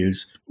side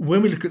pews.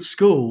 When we look at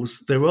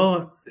schools, there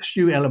are a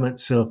few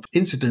elements of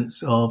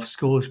incidents of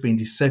schools being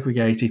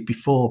desegregated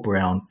before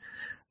Brown.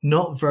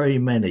 Not very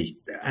many.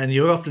 And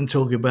you're often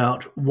talking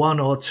about one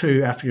or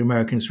two African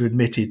Americans who are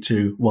admitted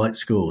to white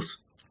schools.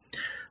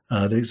 There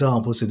are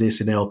examples of this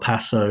in El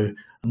Paso,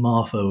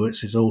 Marfa,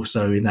 which is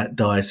also in that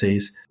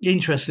diocese.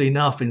 Interestingly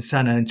enough, in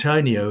San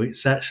Antonio,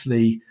 it's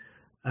actually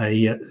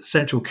a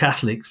Central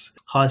Catholics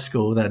high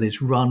school that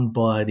is run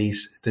by the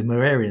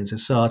Marian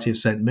Society of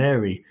St.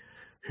 Mary,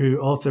 who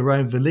of their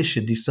own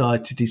volition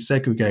decided to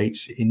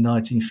desegregate in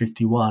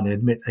 1951 and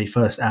admit a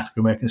first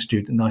African American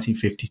student in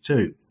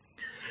 1952.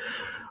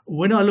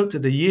 When I looked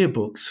at the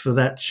yearbooks for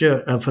that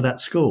for that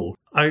school,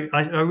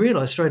 I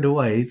realised straight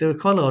away there were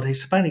quite a lot of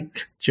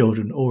Hispanic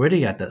children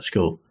already at that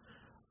school.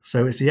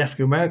 So it's the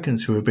African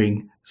Americans who are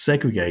being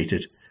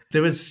segregated.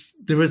 There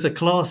was a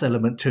class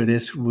element to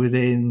this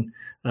within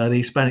the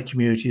Hispanic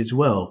community as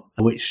well,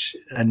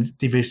 and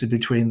division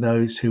between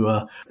those who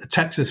are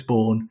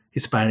Texas-born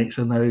Hispanics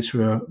and those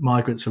who are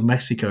immigrants from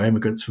Mexico,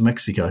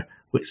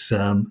 which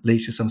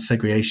leads to some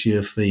segregation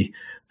of the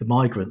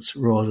migrants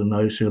rather than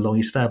those who are long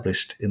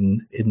established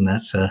in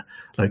that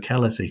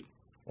locality.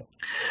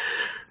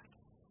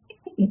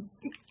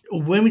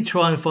 When we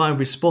try and find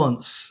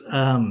response,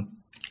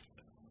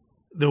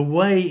 the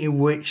way in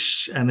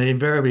which, and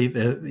invariably,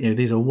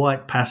 these are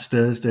white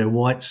pastors, they're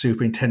white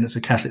superintendents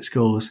of Catholic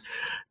schools,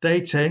 they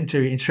tend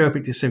to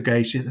interpret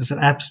desegregation as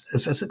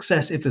a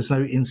success if there's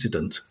no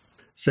incident.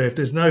 So if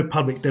there's no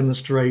public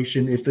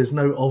demonstration, if there's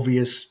no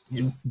obvious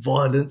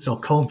violence or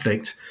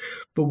conflict,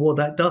 but what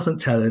that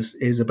doesn't tell us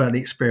is about the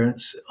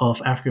experience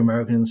of African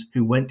Americans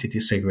who went to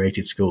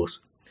desegregated schools.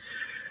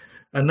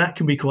 And that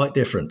can be quite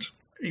different.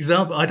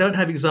 I don't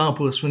have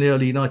examples from the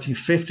early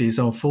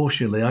 1950s,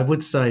 unfortunately. I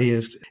would say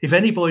if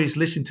anybody's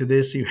listening to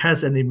this who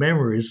has any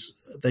memories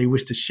they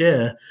wish to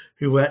share,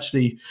 who were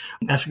actually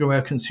African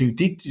Americans who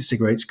did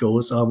desegregate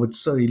schools, I would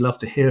certainly love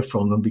to hear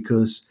from them,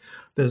 because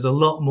there's a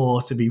lot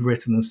more to be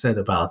written and said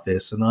about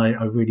this, and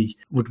I really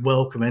would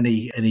welcome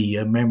any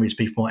memories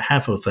people might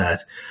have of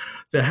that.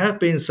 There have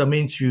been some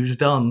interviews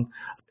done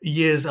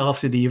years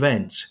after the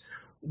event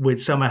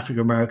with some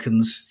African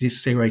Americans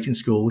desegregating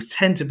schools,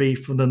 tend to be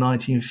from the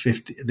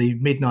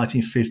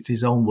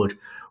mid-1950s onward,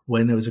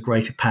 when there was a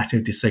greater pattern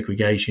of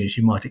desegregation, as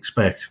you might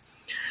expect.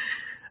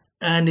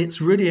 And it's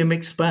really a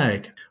mixed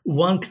bag.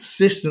 One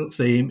consistent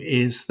theme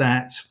is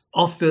that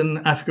often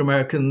African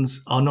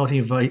Americans are not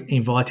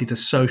invited to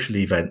social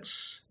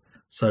events.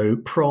 So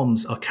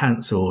proms are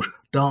cancelled,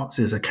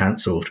 dances are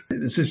cancelled.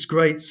 There's this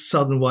great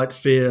Southern white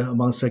fear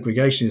among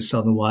segregationists,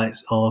 Southern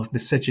whites, of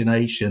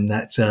miscegenation,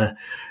 that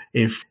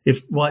if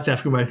white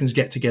African Americans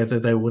get together,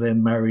 they will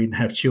then marry and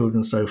have children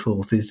and so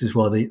forth. This is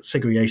why the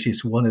segregation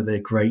is one of their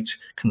great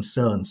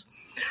concerns.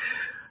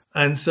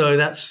 And so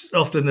that's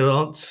often there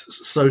aren't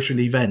social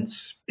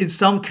events. In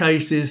some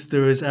cases,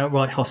 there is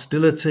outright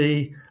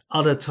hostility.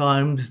 Other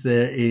times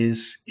there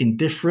is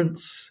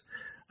indifference.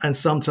 And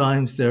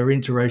sometimes there are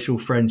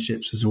interracial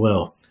friendships as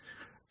well.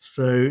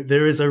 So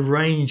there is a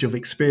range of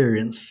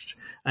experience,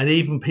 and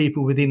even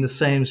people within the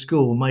same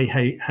school may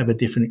have a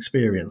different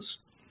experience.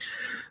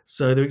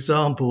 So there are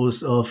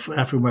examples of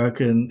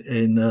African-American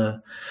in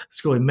a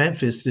school in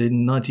Memphis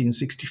in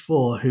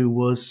 1964 who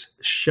was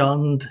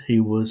shunned,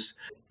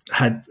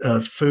 had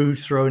food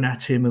thrown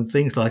at him and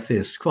things like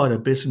this, quite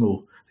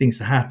abysmal things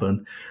to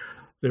happen.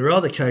 There are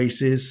other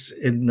cases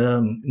in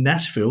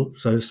Nashville,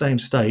 so the same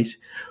state,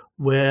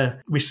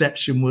 where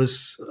reception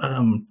was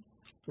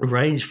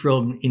ranged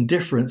from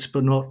indifference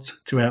but not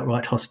to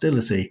outright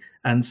hostility,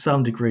 and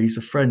some degrees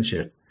of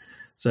friendship.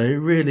 So it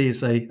really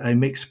is a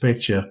mixed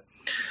picture.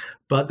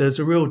 But there's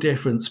a real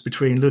difference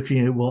between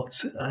looking at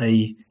what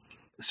a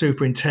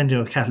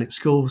superintendent of Catholic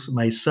schools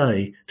may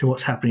say to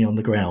what's happening on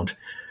the ground.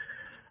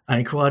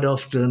 And quite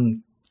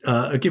often,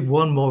 I'll give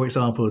one more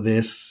example of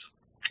this.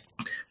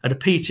 At a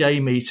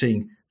PTA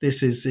meeting,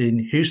 this is in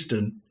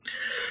Houston,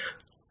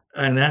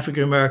 and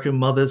African-American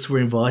mothers were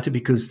invited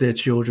because their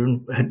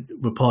children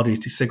were part of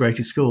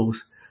desegregated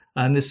schools.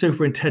 And the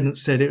superintendent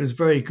said it was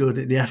very good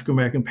that the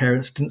African-American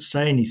parents didn't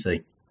say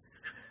anything.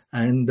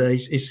 And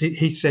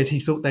he said he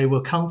thought they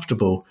were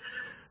comfortable.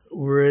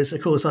 Whereas,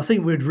 of course, I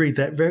think we'd read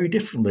that very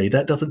differently.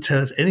 That doesn't tell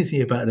us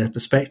anything about their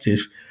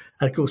perspective.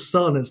 And, of course,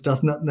 silence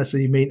does not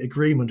necessarily mean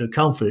agreement or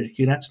comfort. It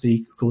can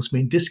actually, of course,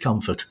 mean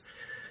discomfort.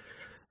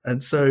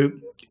 And so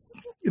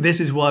this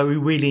is why we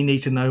really need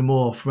to know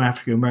more from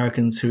African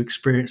Americans who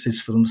experience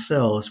this for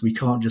themselves. We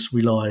can't just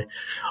rely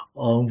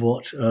on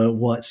what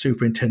white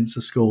superintendents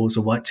of schools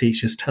or white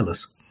teachers tell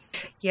us.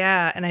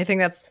 Yeah, and I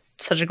think that's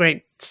such a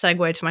great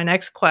segue to my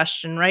next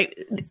question, right?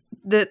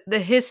 The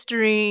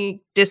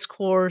history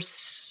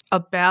discourse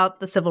about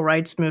the civil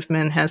rights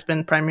movement has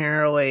been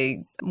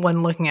primarily,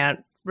 when looking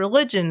at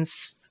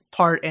religion's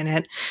part in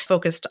it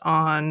focused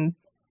on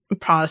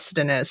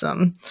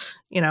Protestantism,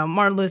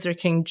 Martin Luther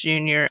King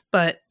Jr.,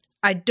 but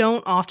I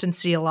don't often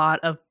see a lot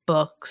of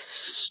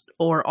books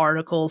or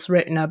articles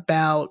written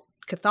about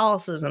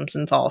Catholicism's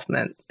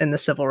involvement in the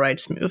civil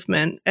rights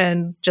movement.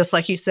 And just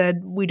like you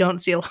said, we don't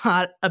see a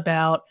lot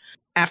about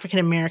African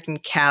American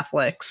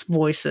Catholics'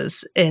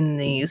 voices in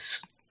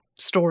these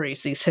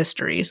stories, these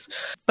histories.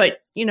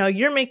 But,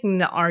 you're making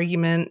the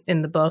argument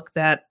in the book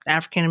that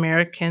African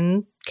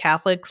American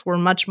Catholics were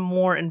much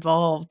more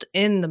involved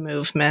in the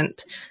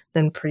movement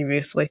than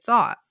previously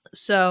thought.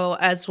 So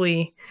as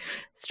we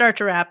start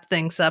to wrap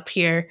things up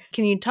here,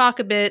 can you talk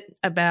a bit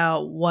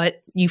about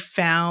what you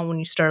found when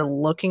you started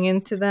looking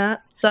into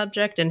that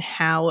subject and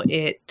how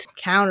it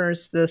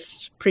counters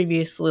this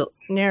previous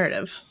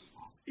narrative?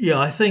 Yeah,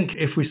 I think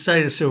if we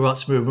say the civil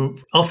rights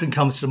movement, often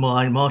comes to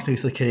mind Martin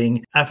Luther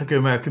King,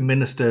 African-American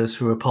ministers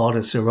who were part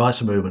of the civil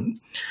rights movement.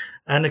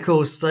 And of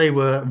course, they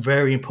were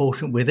very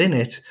important within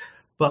it,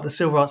 but the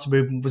civil rights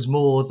movement was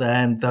more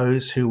than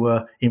those who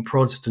were in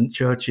Protestant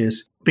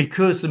churches.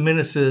 Because the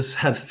ministers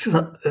had,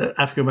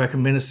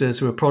 African-American ministers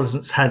who were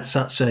Protestants had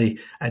such an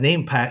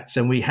impact,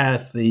 and we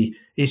have the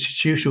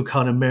institutional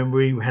kind of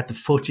memory, we had the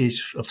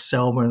footage of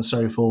Selma and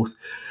so forth,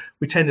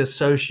 we tend to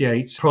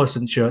associate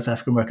Protestant church,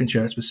 African-American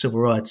church with civil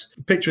rights.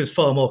 The picture is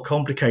far more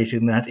complicated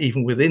than that,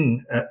 even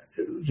within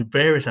the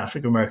various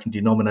African-American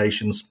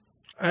denominations.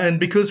 And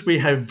because we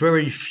have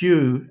very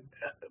few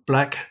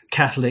Black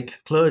Catholic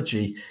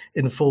clergy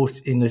in the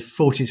 40s,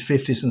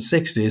 50s and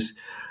 60s,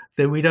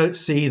 then we don't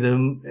see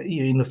them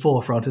in the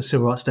forefront of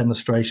civil rights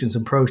demonstrations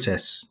and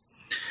protests.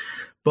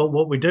 But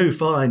what we do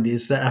find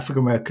is that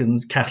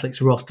African-American Catholics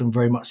were often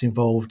very much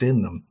involved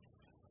in them.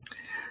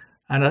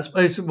 And I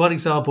suppose one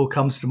example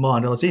comes to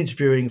mind. I was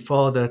interviewing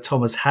Father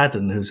Thomas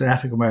Haddon, who's an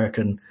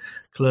African-American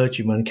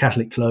clergyman,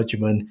 Catholic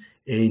clergyman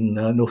in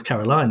North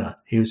Carolina.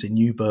 He was in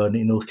Newman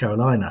in North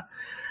Carolina.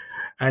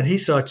 And he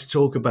started to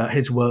talk about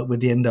his work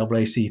with the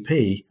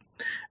NAACP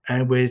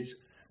and with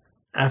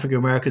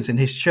African-Americans in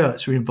his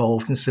church who were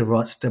involved in civil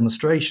rights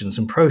demonstrations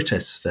and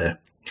protests there.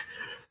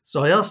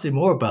 So I asked him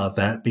more about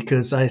that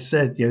because I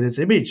said, there's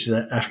an image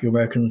that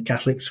African-American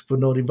Catholics were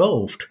not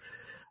involved.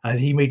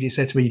 And he immediately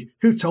said to me,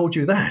 "Who told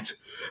you that?"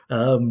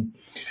 And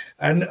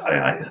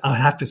I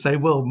have to say,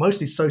 well,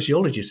 mostly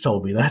sociologists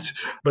told me that,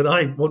 but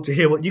I want to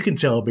hear what you can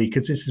tell me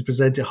because this has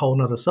presented a whole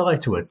other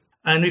side to it.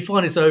 And we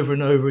find this over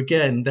and over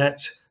again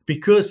that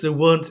because there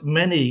weren't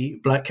many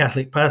Black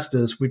Catholic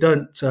pastors, we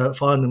don't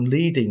find them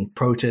leading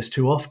protests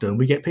too often.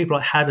 We get people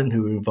like Haddon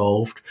who are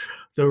involved.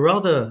 There are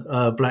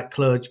other Black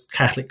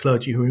Catholic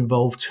clergy who are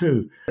involved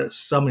too,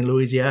 some in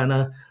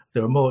Louisiana.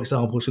 There are more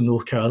examples in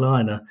North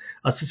Carolina.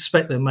 I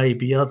suspect there may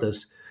be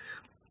others.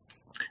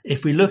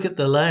 If we look at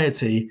the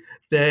laity,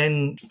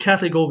 then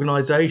Catholic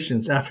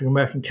organisations,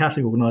 African-American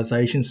Catholic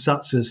organisations,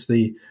 such as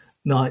the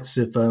Knights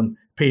of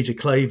Peter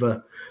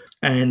Claver,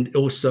 and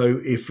also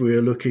if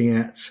we're looking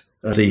at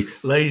the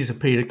Ladies of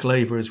Peter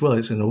Claver as well,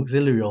 it's an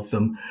auxiliary of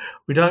them,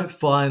 we don't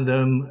find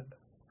them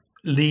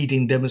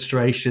leading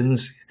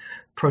demonstrations,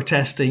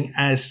 protesting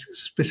as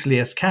explicitly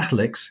as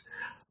Catholics,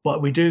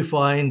 but we do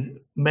find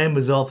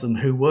members of them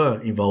who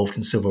were involved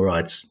in civil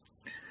rights.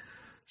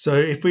 So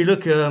if we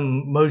look at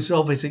most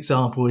obvious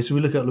example is we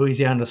look at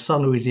Louisiana,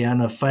 Southern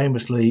Louisiana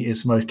famously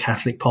is the most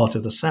Catholic part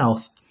of the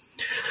South,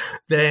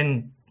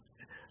 then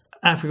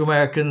African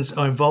Americans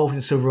are involved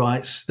in civil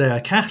rights. They are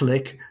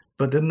Catholic,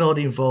 but they're not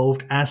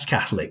involved as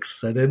Catholics.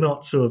 So they're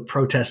not sort of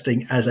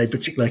protesting as a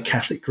particular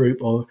Catholic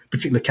group or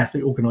particular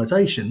Catholic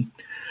organization.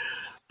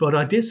 But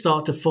I did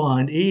start to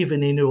find,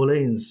 even in New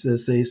Orleans,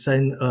 there's the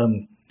St.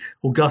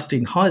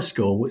 Augustine High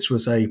School, which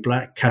was a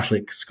Black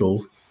Catholic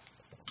school.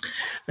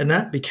 And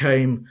that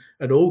became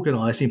an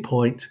organizing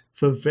point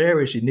for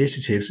various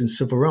initiatives in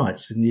civil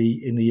rights in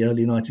the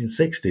early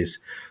 1960s.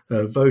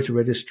 Voter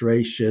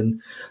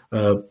registration,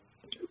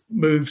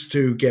 moves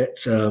to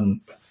get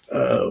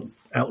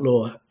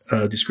outlaw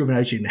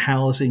discrimination in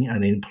housing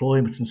and in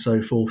employment and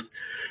so forth.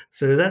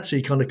 So there's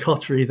actually kind of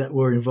coterie that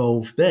were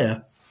involved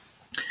there.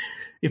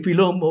 If we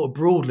look more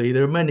broadly,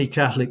 there are many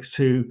Catholics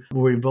who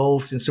were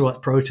involved in civil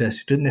rights protests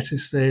who didn't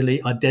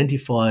necessarily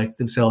identify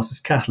themselves as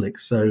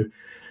Catholics. So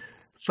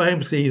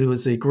famously, there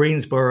was the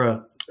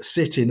Greensboro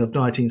sit-in of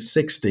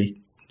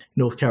 1960,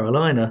 North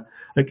Carolina,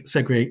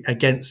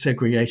 against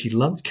segregated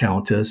lunch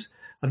counters.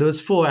 And there was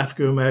 4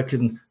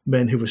 African-American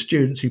men who were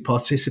students who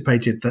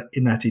participated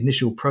in that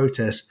initial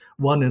protest.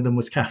 One of them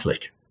was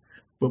Catholic,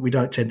 but we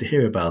don't tend to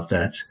hear about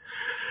that.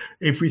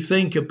 If we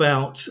think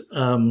about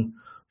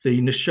the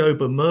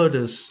Neshoba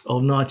murders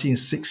of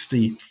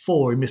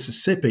 1964 in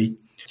Mississippi,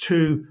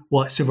 2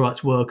 white civil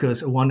rights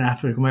workers and 1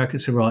 African-American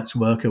civil rights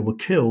worker were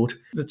killed.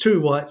 The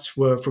 2 whites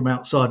were from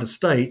outside the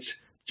state.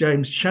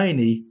 James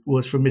Chaney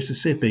was from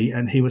Mississippi,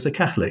 and he was a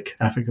Catholic,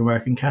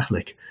 African-American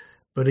Catholic.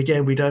 But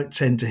again, we don't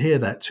tend to hear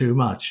that too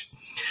much.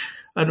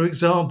 And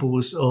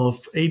examples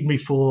of, even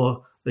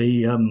before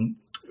the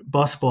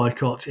bus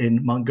boycott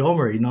in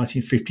Montgomery in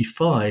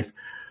 1955,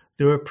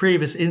 there were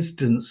previous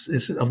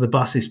instances of the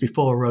buses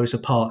before Rosa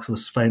Parks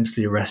was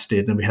famously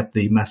arrested and we had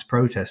the mass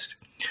protest.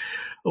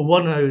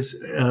 One of those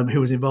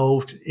who was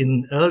involved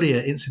in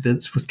earlier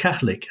incidents was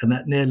Catholic, and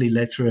that nearly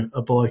led to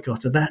a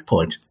boycott at that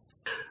point.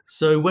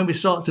 So when we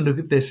start to look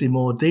at this in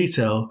more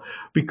detail,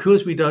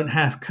 because we don't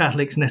have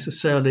Catholics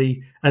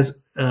necessarily as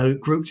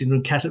grouped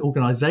in Catholic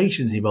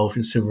organisations involved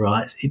in civil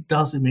rights, it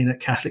doesn't mean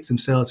that Catholics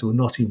themselves were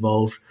not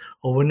involved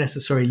or were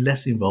necessarily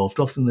less involved.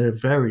 Often they're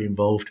very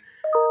involved,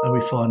 and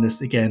we find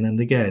this again and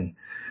again.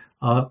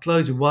 I'll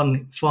close with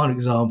one final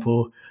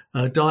example.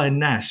 Diane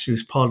Nash, who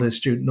was part of the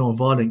Student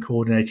Nonviolent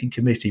Coordinating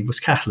Committee, was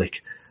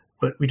Catholic,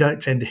 but we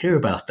don't tend to hear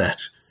about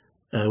that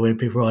when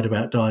people write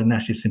about Diane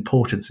Nash's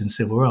importance in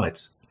civil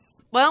rights.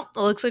 Well, it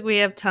looks like we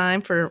have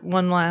time for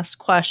one last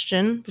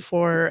question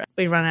before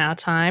we run out of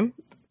time.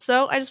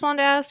 So I just wanted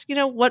to ask,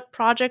 what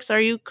projects are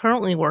you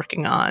currently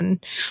working on?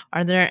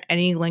 Are there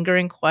any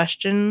lingering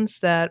questions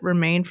that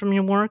remain from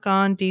your work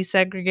on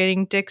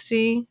Desegregating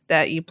Dixie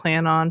that you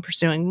plan on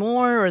pursuing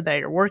more or that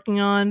you're working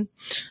on?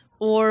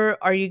 Or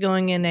are you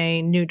going in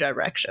a new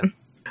direction?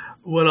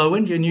 Well, I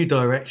went in a new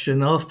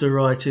direction. After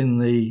writing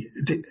the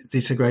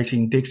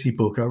Desegregating Dixie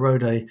book, I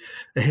wrote a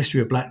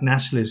history of Black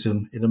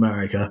nationalism in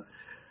America.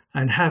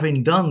 And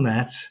having done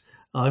that,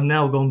 I've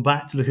now gone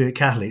back to looking at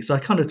Catholics. I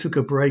kind of took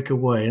a break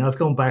away, and I've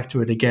gone back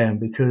to it again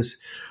because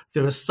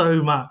there is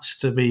so much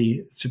to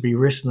be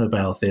written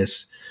about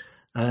this,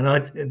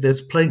 and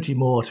there's plenty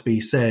more to be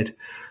said.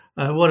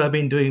 What I've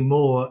been doing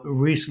more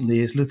recently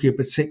is looking at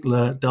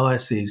particular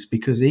dioceses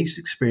because each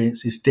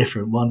experience is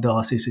different. One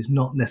diocese is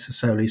not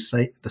necessarily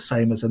the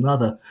same as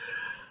another.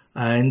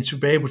 And to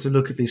be able to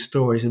look at these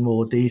stories in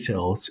more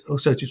detail,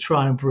 also to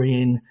try and bring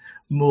in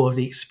more of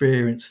the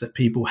experience that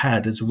people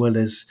had, as well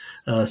as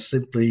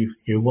simply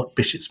what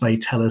bishops may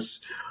tell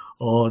us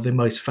or the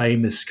most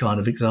famous kind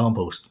of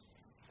examples.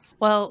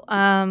 Well,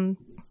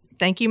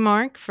 thank you,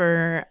 Mark,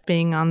 for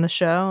being on the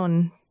show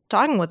and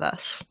talking with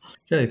us.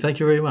 Okay, thank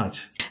you very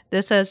much.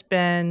 This has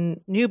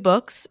been New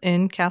Books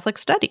in Catholic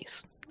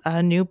Studies,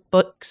 a New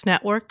Books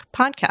Network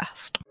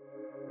podcast.